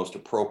 the most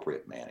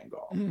appropriate man in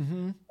golf.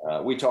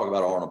 Mm-hmm. We talk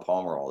about Arnold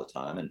Palmer all the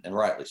time, and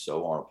rightly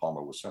so. Arnold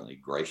Palmer was certainly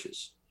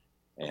gracious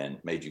and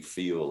made you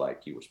feel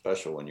like you were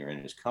special when you're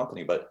in his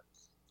company. But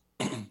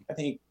I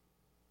think,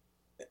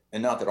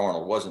 and not that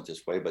Arnold wasn't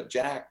this way, but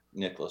Jack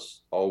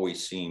Nicklaus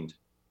always seemed,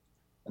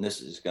 and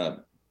this is going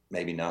to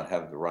maybe not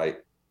have the right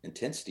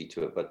intensity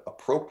to it, but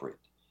appropriate.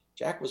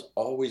 Jack was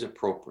always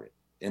appropriate.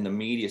 In the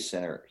media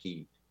center,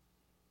 he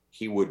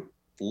would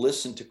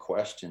listen to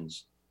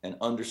questions and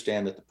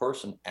understand that the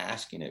person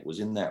asking it was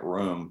in that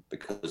room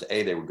because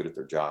A, they were good at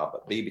their job,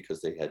 but B,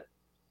 because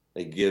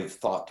they give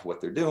thought to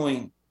what they're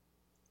doing,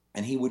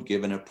 and he would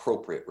give an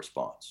appropriate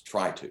response,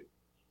 try to.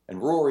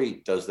 And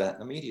Rory does that in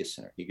the media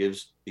center.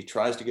 He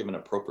tries to give an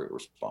appropriate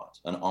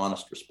response, an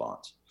honest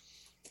response,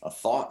 a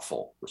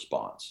thoughtful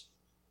response.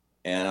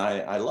 And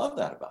I love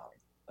that about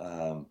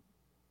him.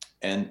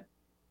 And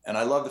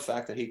I love the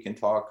fact that he can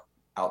talk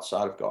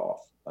outside of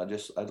golf. I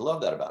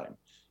love that about him.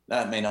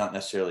 That may not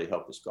necessarily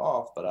help his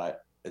golf, but I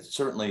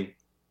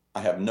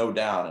have no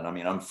doubt. And I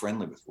mean, I'm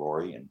friendly with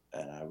Rory, and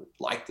I would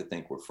like to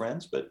think we're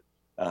friends, but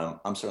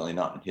I'm certainly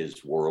not in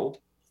his world.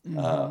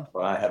 Mm-hmm.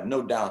 But I have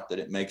no doubt that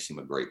it makes him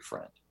a great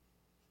friend,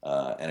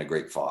 and a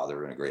great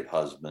father, and a great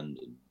husband,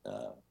 and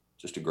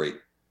just a great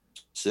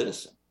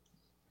citizen.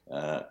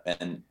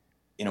 And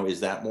is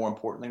that more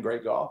important than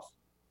great golf?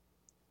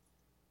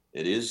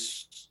 It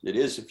is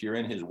if you're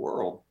in his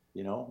world.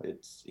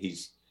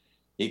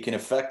 He can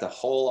affect a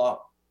whole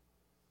lot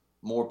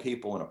more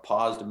people in a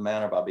positive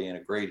manner by being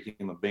a great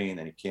human being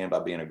than he can by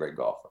being a great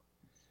golfer.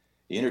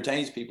 He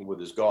entertains people with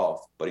his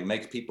golf, but he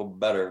makes people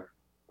better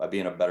by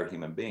being a better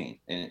human being.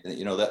 And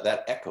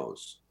that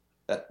echoes,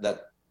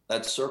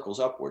 that circles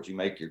upwards. You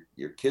make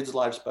your kids'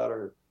 lives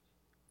better,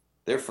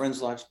 their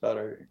friends' lives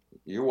better,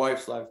 your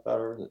wife's life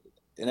better.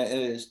 And it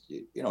is,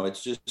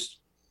 it's just,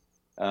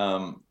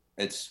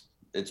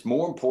 it's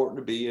more important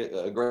to be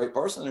a great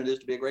person than it is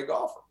to be a great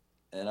golfer.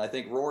 And I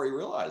think Rory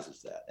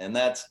realizes that. And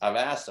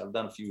I've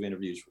done a few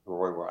interviews with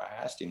Rory where I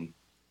asked him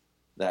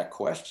that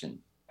question,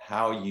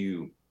 how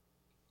you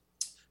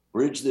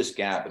bridge this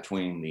gap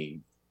between the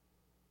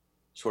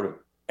sort of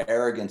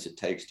arrogance it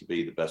takes to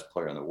be the best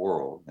player in the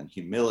world and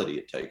humility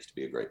it takes to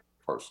be a great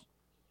person.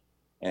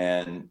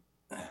 And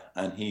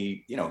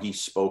he, he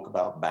spoke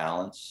about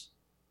balance.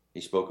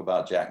 He spoke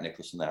about Jack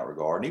Nicklaus in that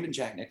regard. And even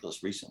Jack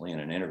Nicklaus recently in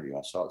an interview,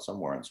 I saw it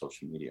somewhere on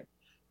social media,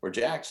 where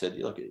Jack said,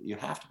 look, you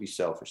have to be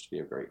selfish to be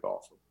a great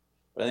golfer.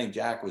 But I think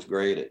Jack was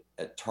great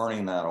at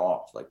turning that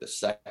off. Like the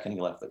second he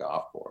left the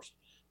golf course,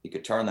 he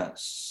could turn that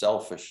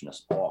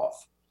selfishness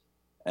off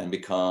and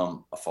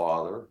become a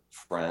father,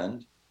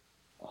 friend,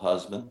 a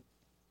husband.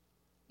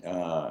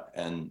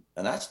 And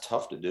that's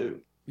tough to do.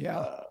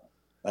 Yeah.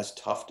 That's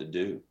tough to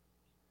do.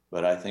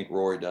 But I think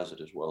Rory does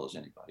it as well as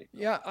anybody.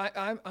 Yeah,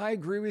 I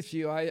agree with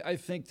you. I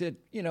think that,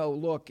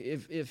 look,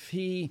 if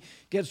he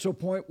gets to a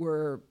point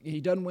where he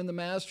doesn't win the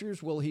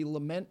Masters, will he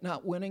lament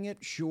not winning it?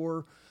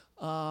 Sure.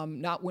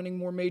 Not winning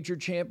more major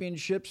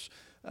championships.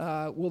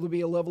 Will there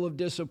be a level of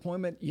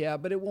disappointment? Yeah,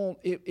 but it won't.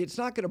 It's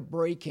not going to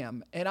break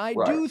him. And I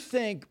do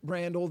think,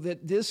 Brandel,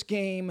 that this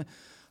game,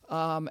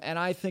 and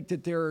I think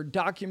that there are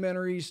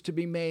documentaries to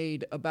be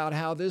made about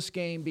how this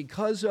game,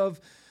 because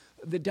of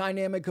the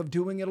dynamic of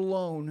doing it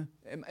alone.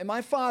 And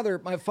my father,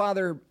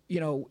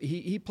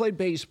 he played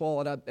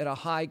baseball at a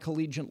high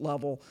collegiate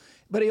level,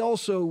 but he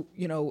also,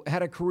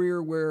 had a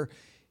career where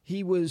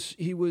he was,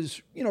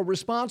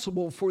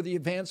 responsible for the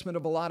advancement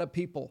of a lot of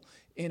people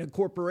in a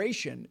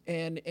corporation.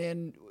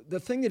 And the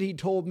thing that he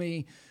told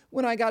me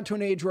when I got to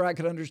an age where I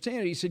could understand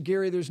it, he said,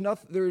 Gary, there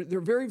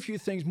are very few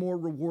things more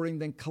rewarding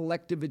than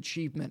collective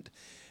achievement.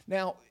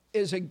 Now,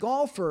 as a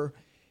golfer,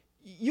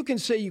 you can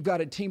say you've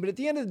got a team, but at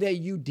the end of the day,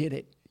 you did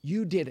it.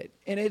 You did it.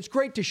 And it's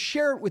great to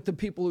share it with the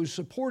people who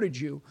supported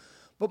you.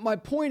 But my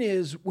point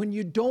is, when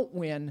you don't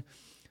win,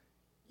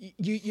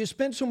 you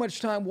spend so much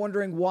time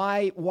wondering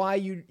why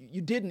you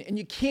didn't. And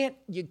you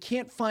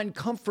can't find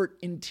comfort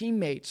in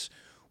teammates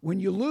when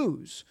you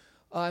lose.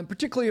 And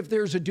particularly if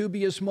there's a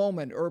dubious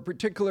moment or a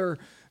particular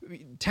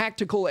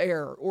tactical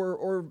error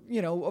or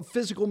a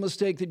physical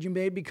mistake that you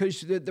made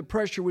because the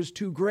pressure was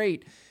too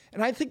great.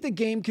 And I think the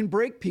game can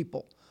break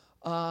people.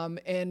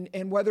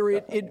 And whether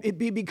it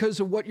be because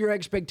of what your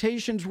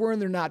expectations were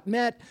and they're not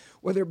met,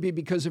 whether it be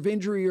because of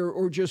injury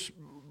or just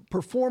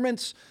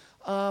performance.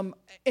 And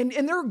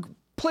there are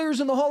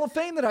players in the Hall of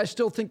Fame that I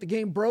still think the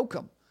game broke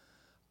them.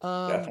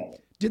 Definitely.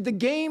 Did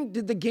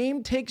the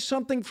game take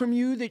something from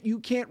you that you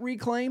can't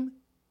reclaim?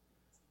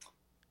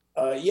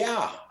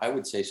 Yeah, I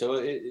would say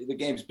so. The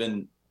game's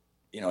been,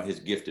 has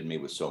gifted me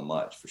with so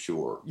much, for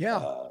sure.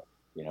 Yeah.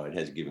 It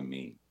has given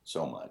me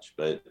so much,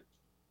 but,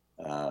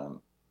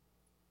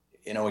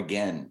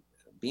 again,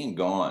 being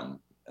gone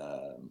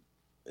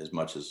as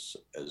much as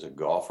a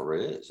golfer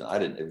is,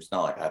 and it was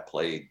not like I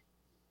played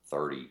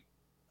 30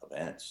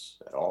 events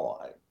at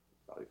all. I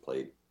probably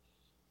played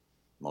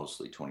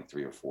mostly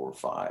 23 or 4 or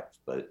 5,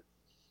 but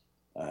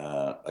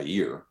a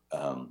year.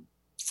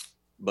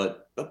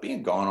 But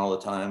being gone all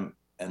the time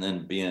and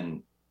then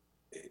being,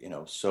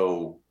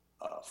 so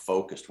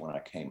focused when I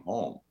came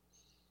home,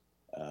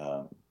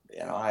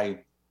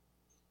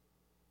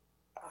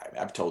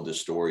 I've told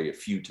this story a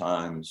few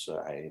times.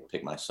 I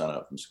picked my son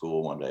up from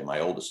school one day. My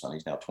oldest son,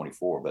 he's now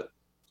 24, but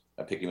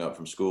I picked him up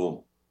from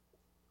school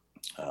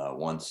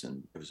once,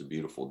 and it was a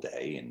beautiful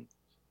day. And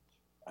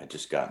I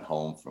just gotten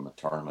home from a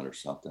tournament or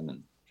something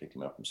and picked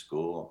him up from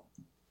school.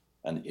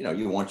 And,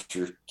 you want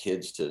your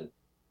kids to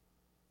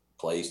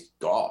play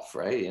golf,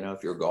 right?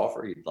 If you're a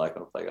golfer, you'd like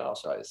them to play golf.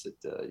 So I said,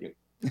 you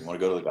want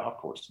to go to the golf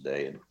course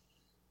today? And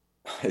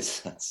my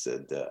son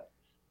said,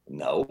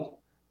 no.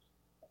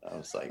 I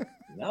was like,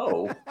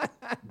 no,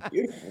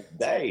 beautiful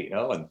day,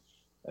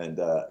 and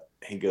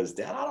he goes,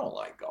 Dad, I don't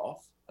like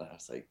golf. And I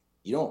was like,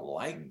 you don't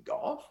like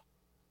golf?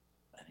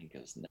 And he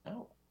goes,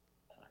 no.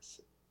 And I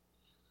said,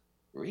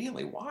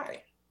 really?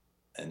 Why?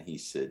 And he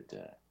said,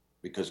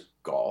 because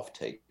golf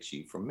takes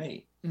you from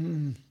me.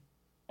 Mm.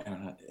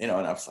 And, and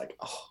I was like,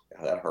 oh,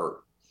 God, that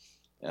hurt.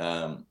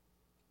 And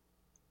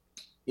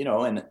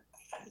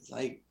it's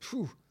like,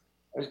 I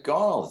was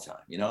gone all the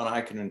time, and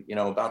I can,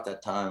 about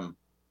that time,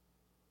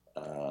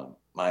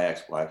 my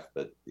ex-wife,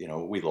 but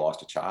we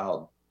lost a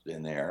child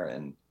in there,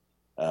 and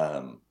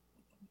I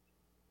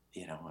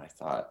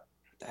thought,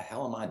 what the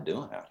hell am I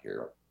doing out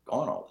here,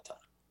 gone all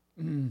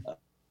the time?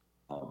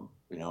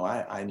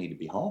 I need to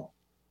be home.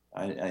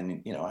 I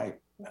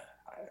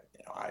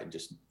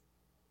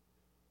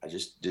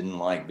just didn't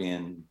like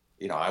being,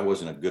 I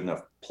wasn't a good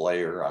enough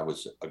player. I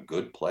was a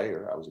good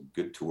player. I was a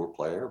good tour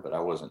player, but I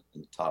wasn't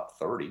in the top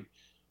 30.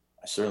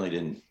 I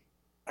certainly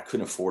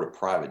couldn't afford a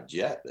private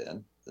jet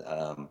then.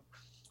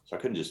 So I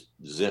couldn't just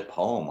zip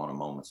home on a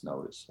moment's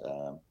notice.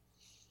 I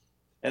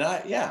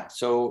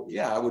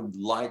would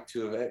like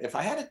to, if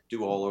I had to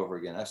do all over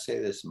again, I say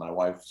this, and my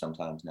wife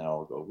sometimes now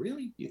will go,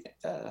 really? You think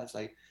that? I was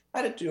like,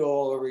 I had to do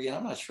all over again.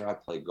 I'm not sure I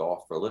played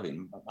golf for a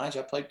living. Mind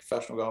you, I played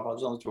professional golf. I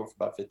was on the tour for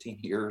about 15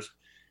 years,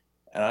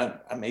 and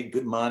I made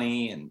good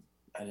money, and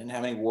I didn't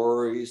have any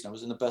worries. I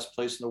was in the best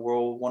place in the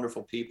world,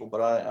 wonderful people,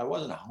 but I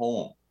wasn't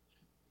home,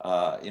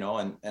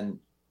 and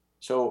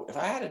so if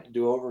I had it to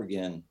do over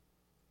again,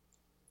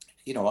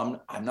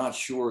 I'm not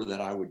sure that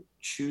I would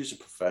choose a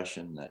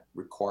profession that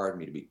required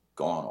me to be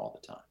gone all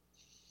the time.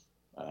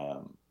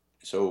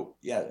 So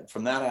yeah,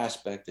 from that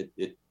aspect,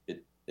 it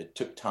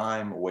took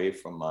time away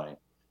from my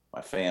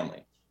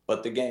family.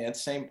 But the game, at the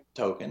same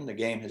token, the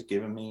game has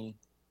given me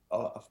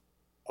a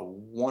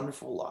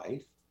wonderful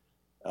life,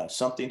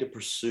 something to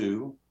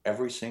pursue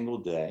every single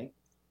day.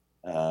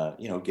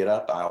 Get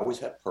up. I always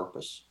have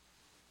purpose,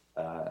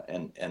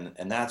 and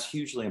that's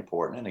hugely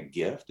important and a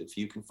gift. If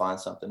you can find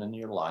something in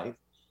your life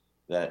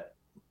that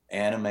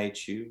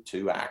animates you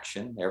to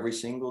action every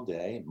single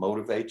day,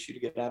 motivates you to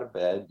get out of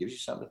bed, gives you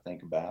something to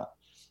think about,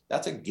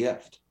 that's a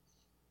gift.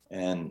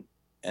 And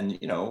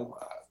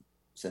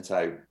since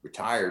I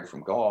retired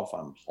from golf,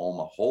 I'm home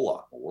a whole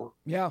lot more.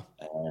 Yeah.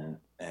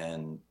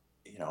 And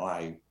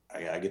I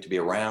get to be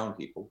around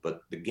people,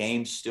 but the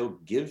game still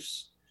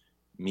gives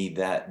me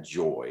that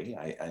joy.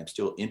 I'm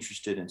still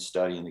interested in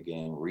studying the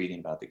game, reading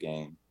about the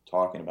game,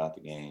 talking about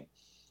the game.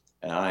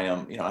 And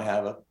I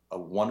have a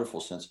wonderful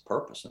sense of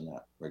purpose in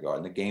that regard.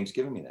 And the game's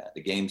given me that.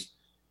 The game's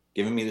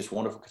given me this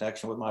wonderful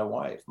connection with my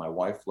wife. My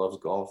wife loves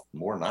golf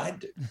more than I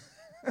do.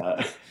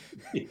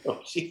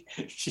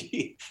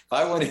 If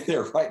I went in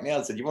there right now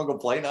and said, "You want to go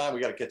play now?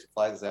 We got to catch a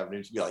flight this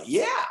afternoon," she'd be like,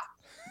 "Yeah,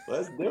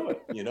 let's do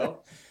it." And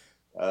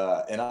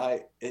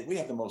we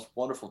have the most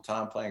wonderful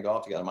time playing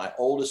golf together. My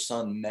oldest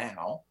son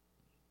now,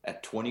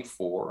 at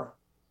 24,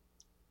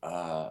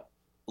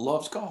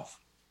 loves golf,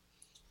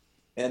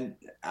 and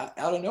out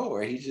of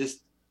nowhere, he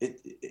just,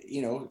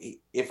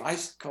 if I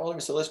call him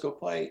and say, "Let's go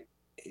play,"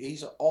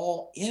 he's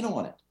all in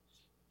on it.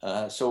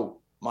 So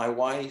my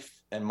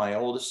wife and my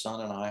oldest son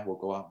and I will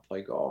go out and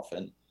play golf.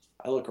 And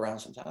I look around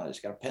sometimes, I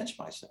just got to pinch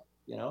myself,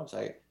 it's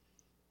like,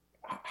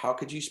 how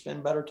could you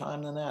spend better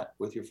time than that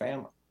with your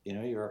family?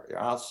 You're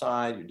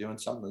outside, you're doing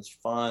something that's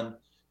fun,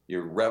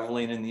 you're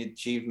reveling in the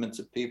achievements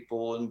of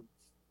people and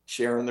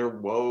sharing their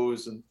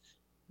woes. And,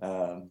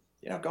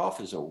 golf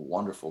is a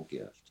wonderful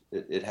gift.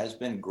 It has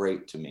been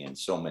great to me in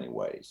so many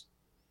ways.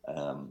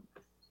 So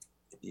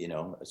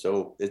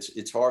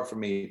it's hard for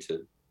me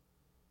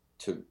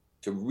to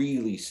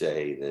really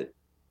say that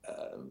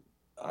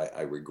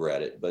I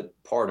regret it, but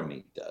part of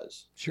me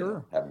does.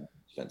 Sure. Having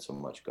spent so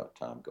much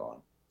time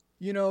gone.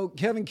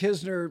 Kevin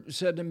Kisner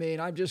said to me,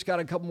 and I've just got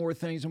a couple more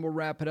things and we'll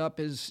wrap it up,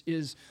 I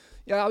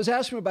was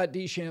asking him about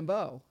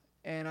DeChambeau,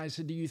 and I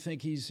said, "Do you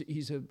think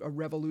he's a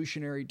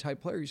revolutionary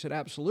type player?" He said,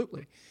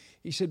 "Absolutely."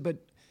 He said, "But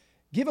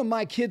give him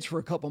my kids for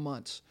a couple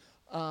months."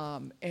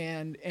 And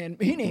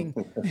meaning,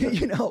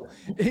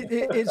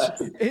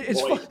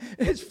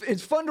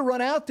 it's fun to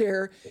run out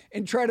there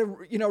and try to,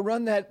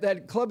 run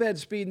that club head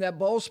speed and that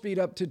ball speed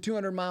up to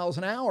 200 miles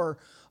an hour.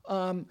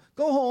 Go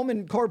home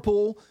and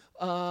carpool,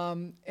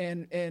 and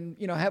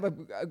have a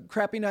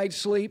crappy night's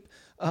sleep,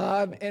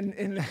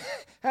 and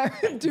have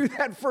him do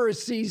that for a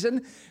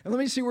season, and let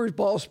me see where his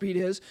ball speed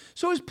is.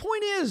 So his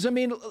point is,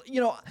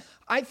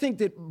 I think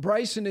that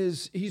Bryson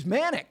he's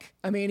manic.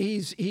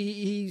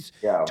 He's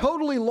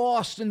totally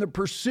lost in the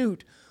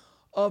pursuit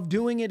of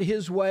doing it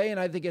his way, and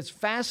I think it's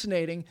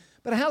fascinating.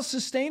 But how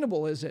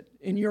sustainable is it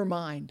in your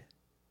mind?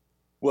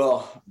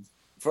 Well,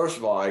 first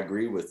of all, I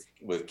agree with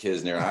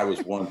Kisner. I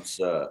was once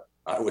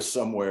I was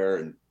somewhere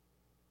and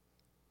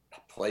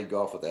played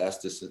golf with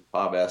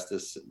Bob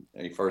Estes,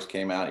 and he first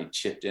came out. He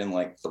chipped in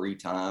like 3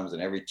 times,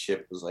 and every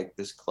chip was like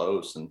this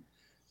close. And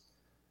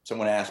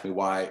someone asked me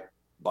why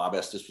Bob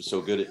Estes was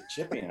so good at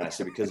chipping, and I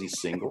said, because he's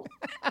single.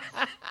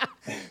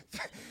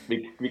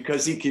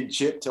 Because he can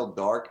chip till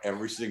dark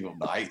every single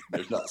night.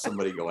 There's not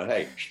somebody going,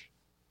 "Hey,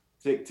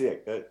 tick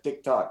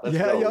tock, let's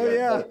go."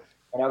 Yeah.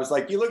 And I was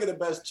like, you look at the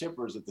best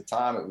chippers at the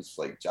time. It was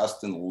like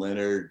Justin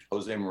Leonard,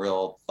 Jose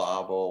Murillo,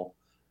 Thabo,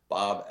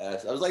 Bob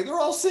S. I was like, they're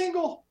all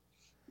single.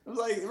 I was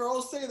like, they're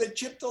all single. They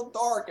chip till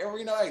dark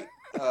every night.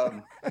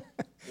 Bryson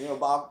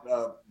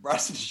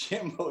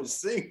DeChambeau is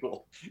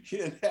single. He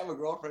didn't have a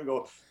girlfriend.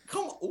 Go,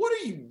 come on, what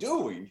are you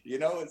doing?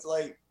 It's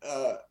like,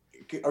 are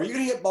you going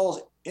to hit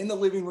balls in the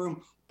living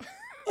room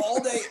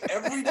all day,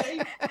 every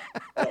day?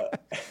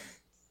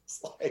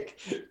 It's like,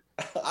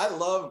 I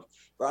love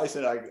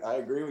Bryson. I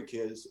agree with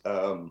Kiz.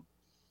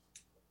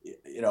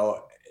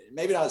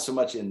 Maybe not so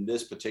much in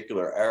this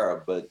particular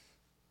era, but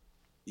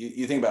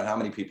you think about how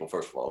many people,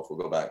 first of all, if we'll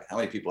go back, how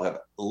many people have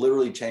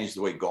literally changed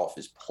the way golf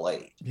is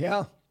played.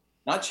 Yeah.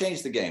 Not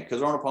changed the game,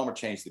 because Arnold Palmer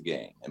changed the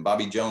game and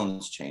Bobby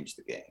Jones changed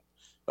the game.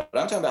 But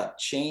I'm talking about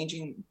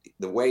changing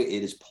the way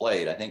it is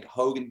played. I think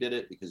Hogan did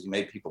it because he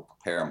made people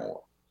prepare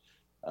more.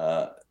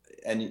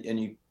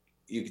 And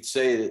you could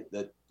say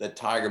that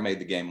Tiger made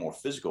the game more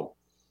physical.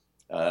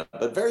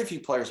 But very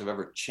few players have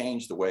ever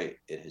changed the way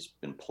it has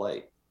been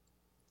played.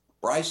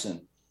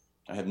 Bryson,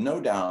 I have no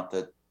doubt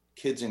that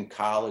kids in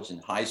college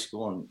and high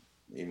school and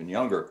even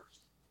younger,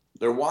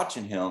 they're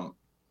watching him,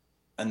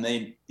 and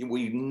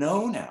we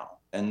know now,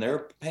 and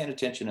they're paying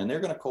attention, and they're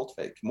going to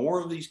cultivate.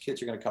 More of these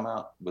kids are going to come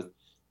out with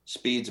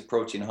speeds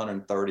approaching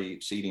 130,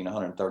 exceeding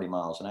 130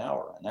 miles an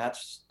hour. And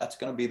that's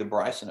going to be the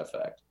Bryson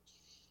effect.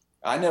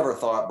 I never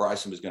thought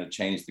Bryson was going to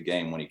change the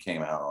game when he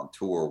came out on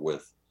tour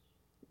with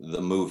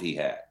the move he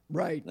had.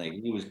 Right. Like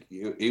he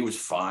was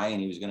fine.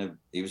 He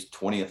was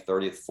 20th,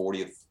 30th,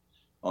 40th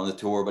on the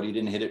tour, but he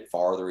didn't hit it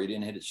farther. He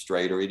didn't hit it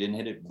straighter. He didn't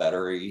hit it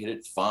better. He hit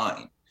it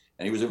fine.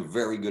 And he was a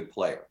very good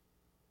player.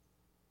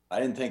 I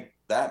didn't think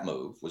that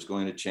move was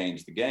going to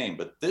change the game,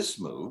 but this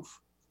move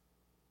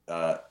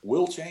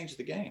will change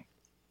the game.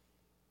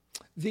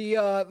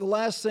 The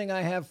last thing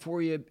I have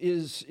for you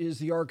is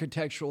the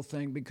architectural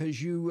thing,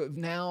 because you have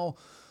now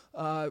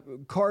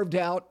carved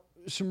out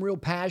some real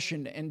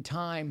passion and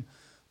time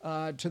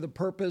to the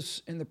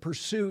purpose and the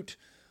pursuit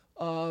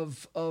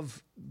of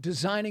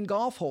designing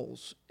golf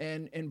holes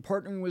and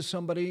partnering with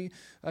somebody.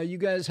 You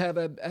guys have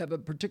a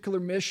particular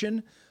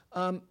mission.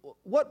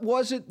 What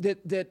was it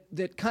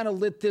that kind of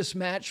lit this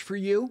match for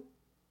you?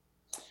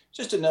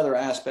 Just another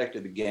aspect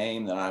of the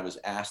game that I was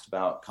asked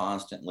about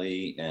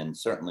constantly and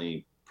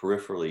certainly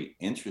peripherally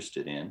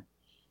interested in.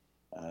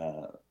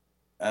 And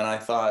I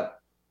thought,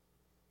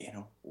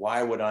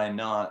 why would I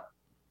not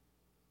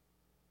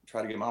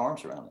try to get my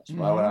arms around this?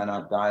 Why would I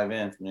not dive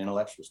in from an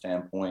intellectual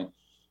standpoint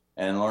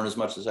and learn as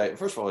much as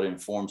first of all, it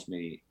informs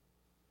me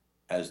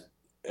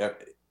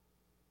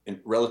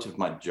relative to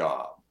my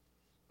job.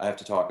 I have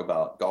to talk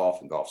about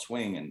golf and golf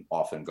swing and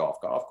often golf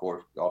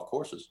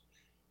courses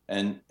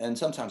and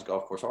sometimes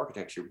golf course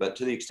architecture, but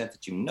to the extent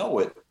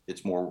that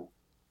it's more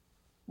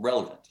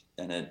relevant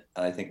and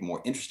I think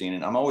more interesting.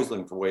 And I'm always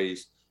looking for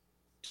ways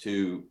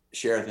to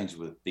share things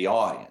with the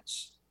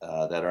audience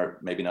that are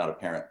maybe not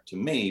apparent to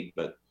me,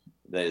 but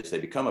as they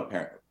become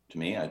apparent to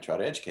me, I try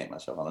to educate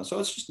myself on them. So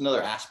it's just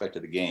another aspect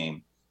of the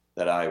game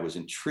that I was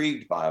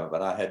intrigued by,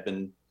 but I had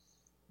been,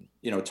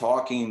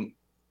 talking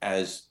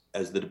as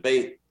the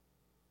debate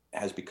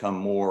has become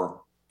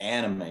more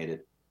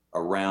animated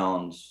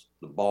around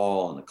the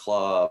ball and the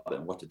club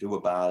and what to do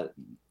about it,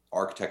 and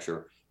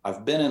architecture.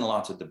 I've been in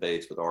lots of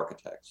debates with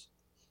architects,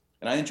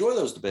 and I enjoy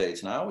those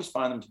debates, and I always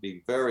find them to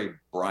be very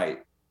bright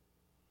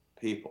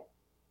people,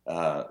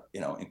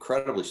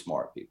 incredibly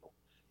smart people.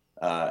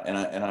 And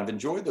I've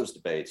enjoyed those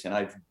debates, and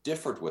I've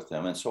differed with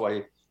them. And so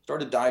I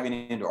started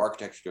diving into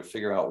architecture to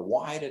figure out,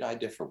 why did I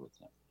differ with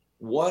them?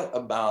 What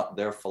about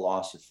their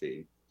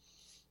philosophy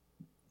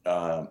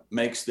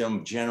makes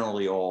them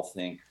generally all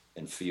think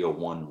and feel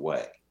one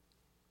way?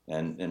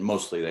 And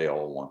mostly they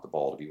all want the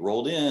ball to be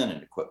rolled in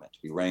and equipment to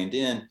be reined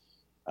in,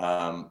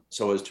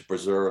 so as to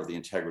preserve the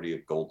integrity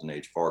of golden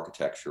age of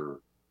architecture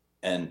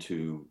and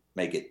to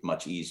make it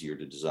much easier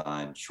to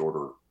design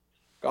shorter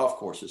golf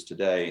courses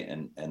today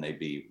and they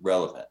be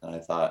relevant. And I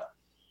thought,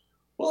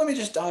 well, let me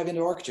just dive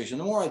into architecture. And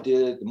the more I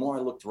did, the more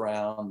I looked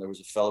around. There was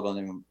a fellow by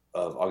the name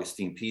of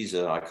Agustin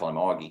Pisa, I call him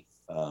Augie,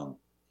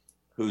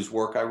 whose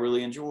work I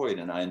really enjoyed.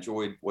 And I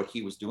enjoyed what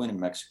he was doing in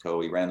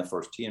Mexico. He ran the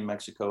first tee in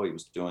Mexico. He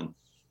was doing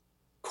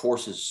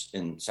courses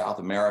in South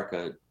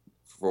America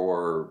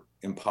for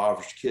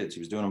impoverished kids.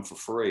 He was doing them for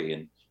free.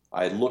 And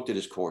I looked at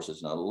his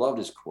courses and I loved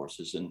his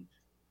courses. And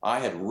I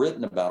had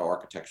written about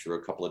architecture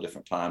a couple of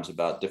different times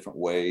about different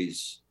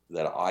ways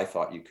that I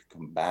thought you could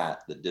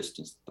combat the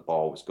distance that the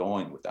ball was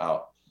going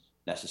without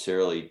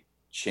necessarily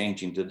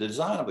changing the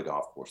design of the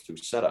golf course through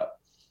setup.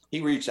 He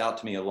reached out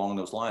to me along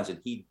those lines, and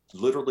he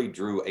literally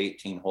drew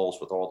 18 holes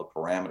with all the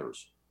parameters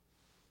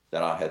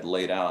that I had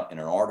laid out in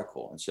an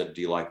article and said,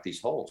 do you like these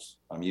holes?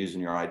 I'm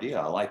using your idea.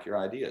 I like your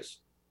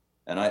ideas.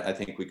 And I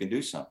think we can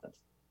do something.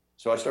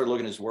 So I started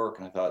looking at his work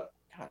and I thought,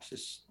 gosh,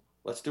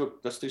 let's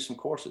do some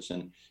courses.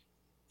 And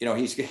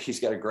he's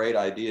got a great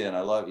idea,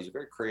 and he's a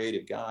very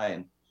creative guy.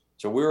 And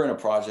so we were in a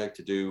project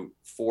to do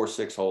 4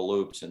 6-hole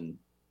loops in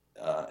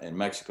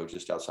Mexico,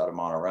 just outside of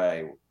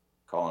Monterrey,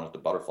 calling it the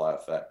butterfly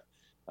effect.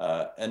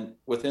 And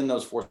within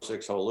those 4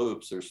 6-hole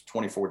loops, there's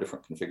 24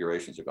 different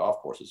configurations of golf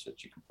courses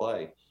that you can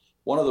play.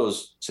 One of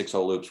those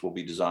 6-hole loops will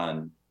be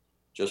designed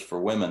just for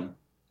women,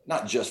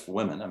 not just for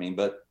women,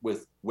 but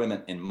with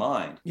women in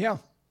mind. Yeah.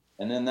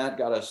 And then that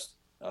got us,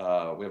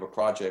 we have a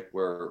project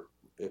where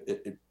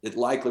it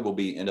likely will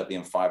end up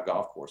being 5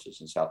 golf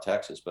courses in South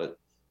Texas, but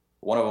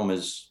one of them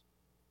is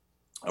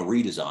a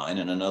redesign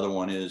and another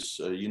one is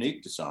a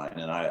unique design.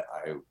 And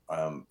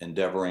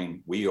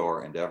we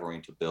are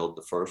endeavoring to build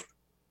the first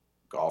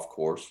golf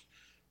course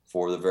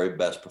for the very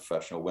best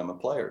professional women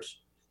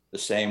players, the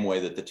same way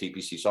that the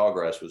TPC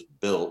Sawgrass was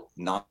built,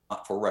 not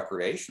for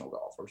recreational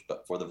golfers,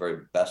 but for the very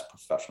best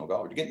professional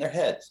golfers, to get in their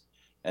heads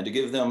and to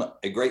give them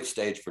a great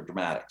stage for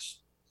dramatics.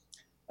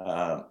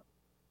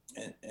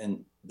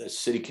 And the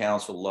city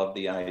council loved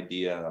the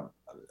idea.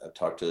 I've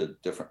talked to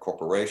different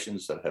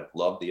corporations that have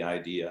loved the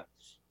idea.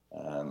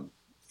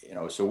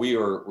 So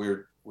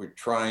we're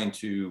trying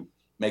to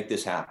make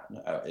this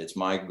happen. It's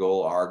my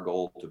goal, our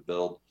goal, to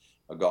build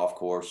a golf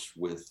course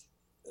with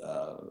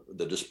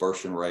the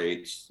dispersion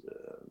rates,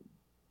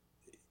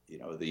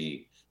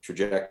 the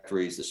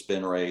trajectories, the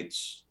spin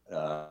rates,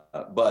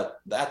 but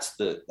that's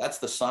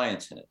the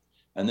science in it.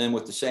 And then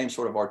with the same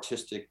sort of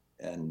artistic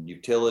and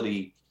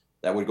utility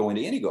that would go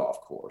into any golf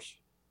course,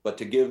 but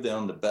to give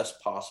them the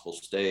best possible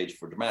stage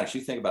for dramatics.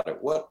 You think about it,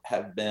 let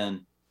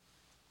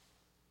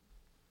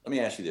me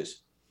ask you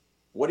this.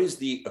 What is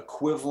the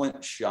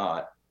equivalent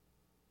shot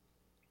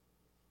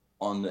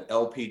on the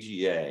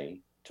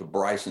LPGA to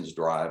Bryson's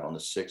drive on the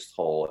 6th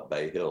hole at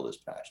Bay Hill this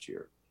past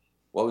year?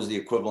 What was the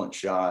equivalent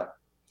shot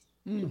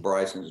to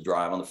Bryson's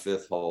drive on the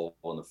 5th hole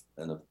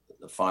in the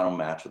final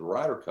match of the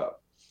Ryder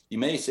Cup? You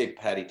may say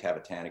Patty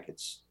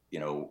Tavatanek's,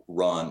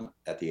 run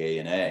at the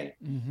A&A,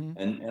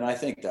 and I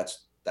think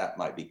that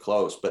might be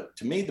close. But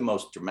to me, the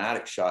most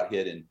dramatic shot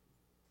hit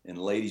in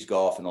ladies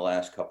golf in the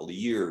last couple of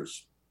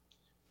years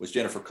was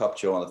Jennifer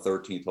Kupcho on the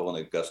 13th hole in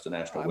the Augusta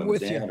National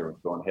Women's Amateur,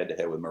 going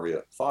head-to-head with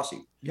Maria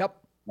Fassi. Yep.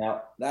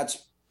 Now,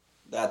 that's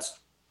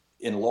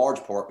in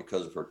large part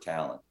because of her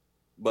talent,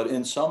 but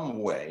in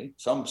some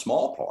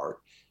small part,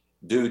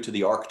 due to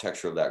the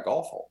architecture of that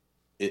golf hole.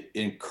 It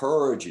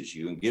encourages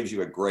you and gives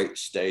you a great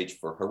stage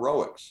for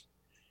heroics.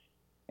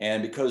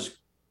 And because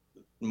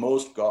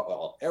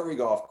every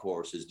golf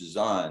course is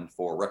designed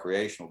for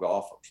recreational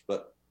golfers,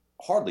 but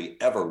hardly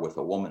ever with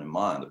a woman in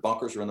mind. The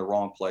bunkers are in the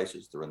wrong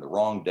places. They're in the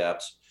wrong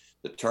depths.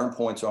 The turn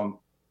points on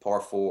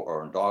par 4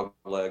 or on dog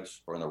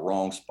legs are in the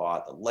wrong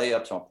spot. The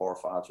layups on par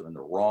 5s are in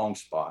the wrong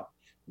spot.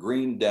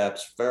 Green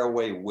depths,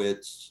 fairway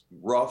widths,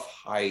 rough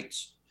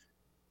heights.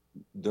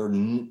 They're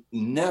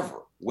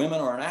never, women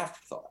are an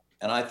afterthought.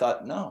 And I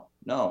thought, no,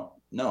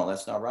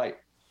 that's not right.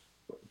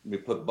 We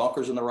put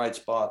bunkers in the right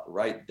spot, the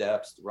right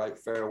depths, the right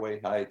fairway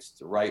heights,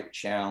 the right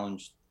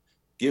challenge.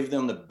 Give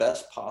them the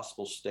best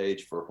possible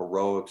stage for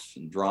heroics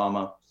and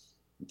drama,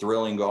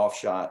 thrilling golf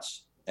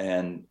shots.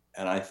 And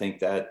I think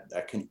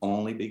that can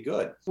only be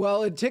good.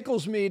 Well, it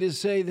tickles me to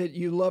say that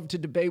you love to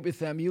debate with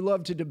them. You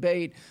love to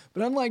debate.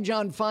 But unlike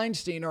John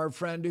Feinstein, our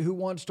friend, who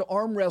wants to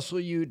arm wrestle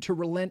you to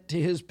relent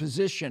to his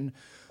position,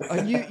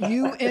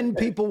 you end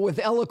people with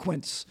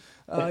eloquence.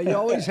 You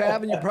always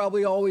have, and you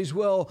probably always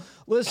will.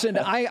 Listen,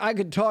 I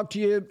could talk to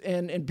you,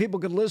 and people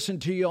could listen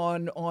to you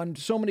on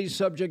so many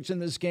subjects in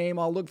this game.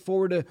 I'll look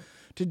forward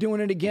to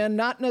doing it again,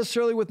 not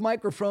necessarily with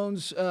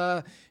microphones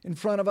in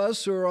front of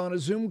us or on a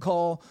Zoom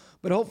call,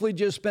 but hopefully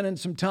just spending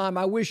some time.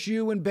 I wish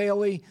you and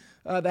Bailey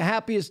the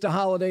happiest of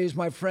holidays,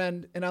 my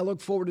friend, and I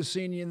look forward to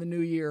seeing you in the new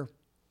year.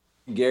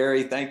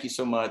 Gary, thank you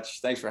so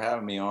much. Thanks for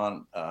having me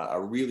on. I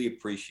really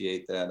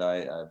appreciate that.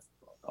 I've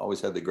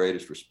always had the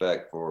greatest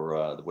respect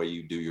for the way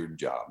you do your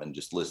job and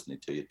just listening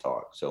to you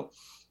talk. So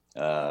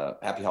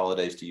happy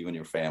holidays to you and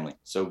your family.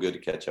 So good to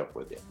catch up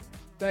with you.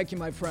 Thank you,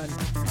 my friend.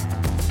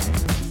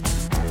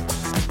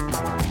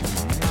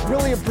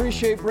 Really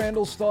appreciate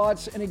Brandel's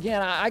thoughts. And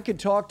again, I could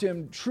talk to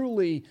him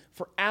truly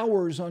for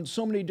hours on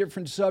so many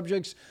different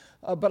subjects,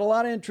 but a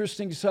lot of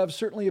interesting stuff,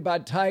 certainly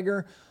about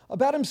Tiger,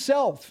 about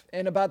himself,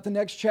 and about the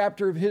next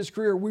chapter of his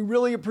career. We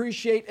really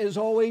appreciate, as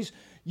always,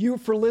 you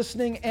for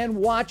listening and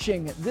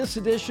watching this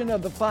edition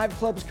of the Five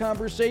Clubs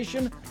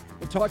Conversation.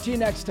 We'll talk to you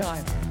next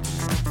time.